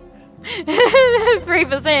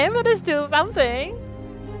 3%? What is still something.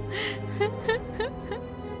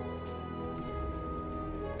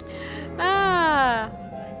 Ah.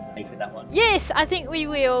 Thanks for that one. Yes, I think we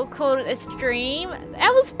will call it a stream.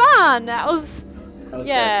 That was fun. That was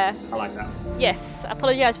yeah. Good. I like that. Yes, I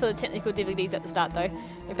apologise for the technical difficulties at the start though.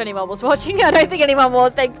 If anyone was watching, I don't think anyone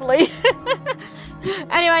was, thankfully.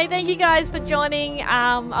 Anyway, thank you guys for joining.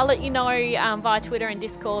 I'll let you know via Twitter and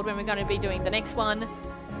Discord when we're going to be doing the next one.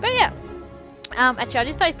 But yeah, actually I'll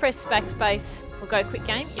just press backspace. We'll go quick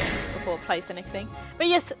game, yes, before it plays the next thing. But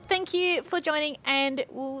yes, thank you for joining and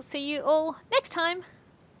we'll see you all next time.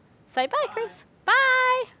 Say bye, Chris.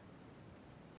 Bye.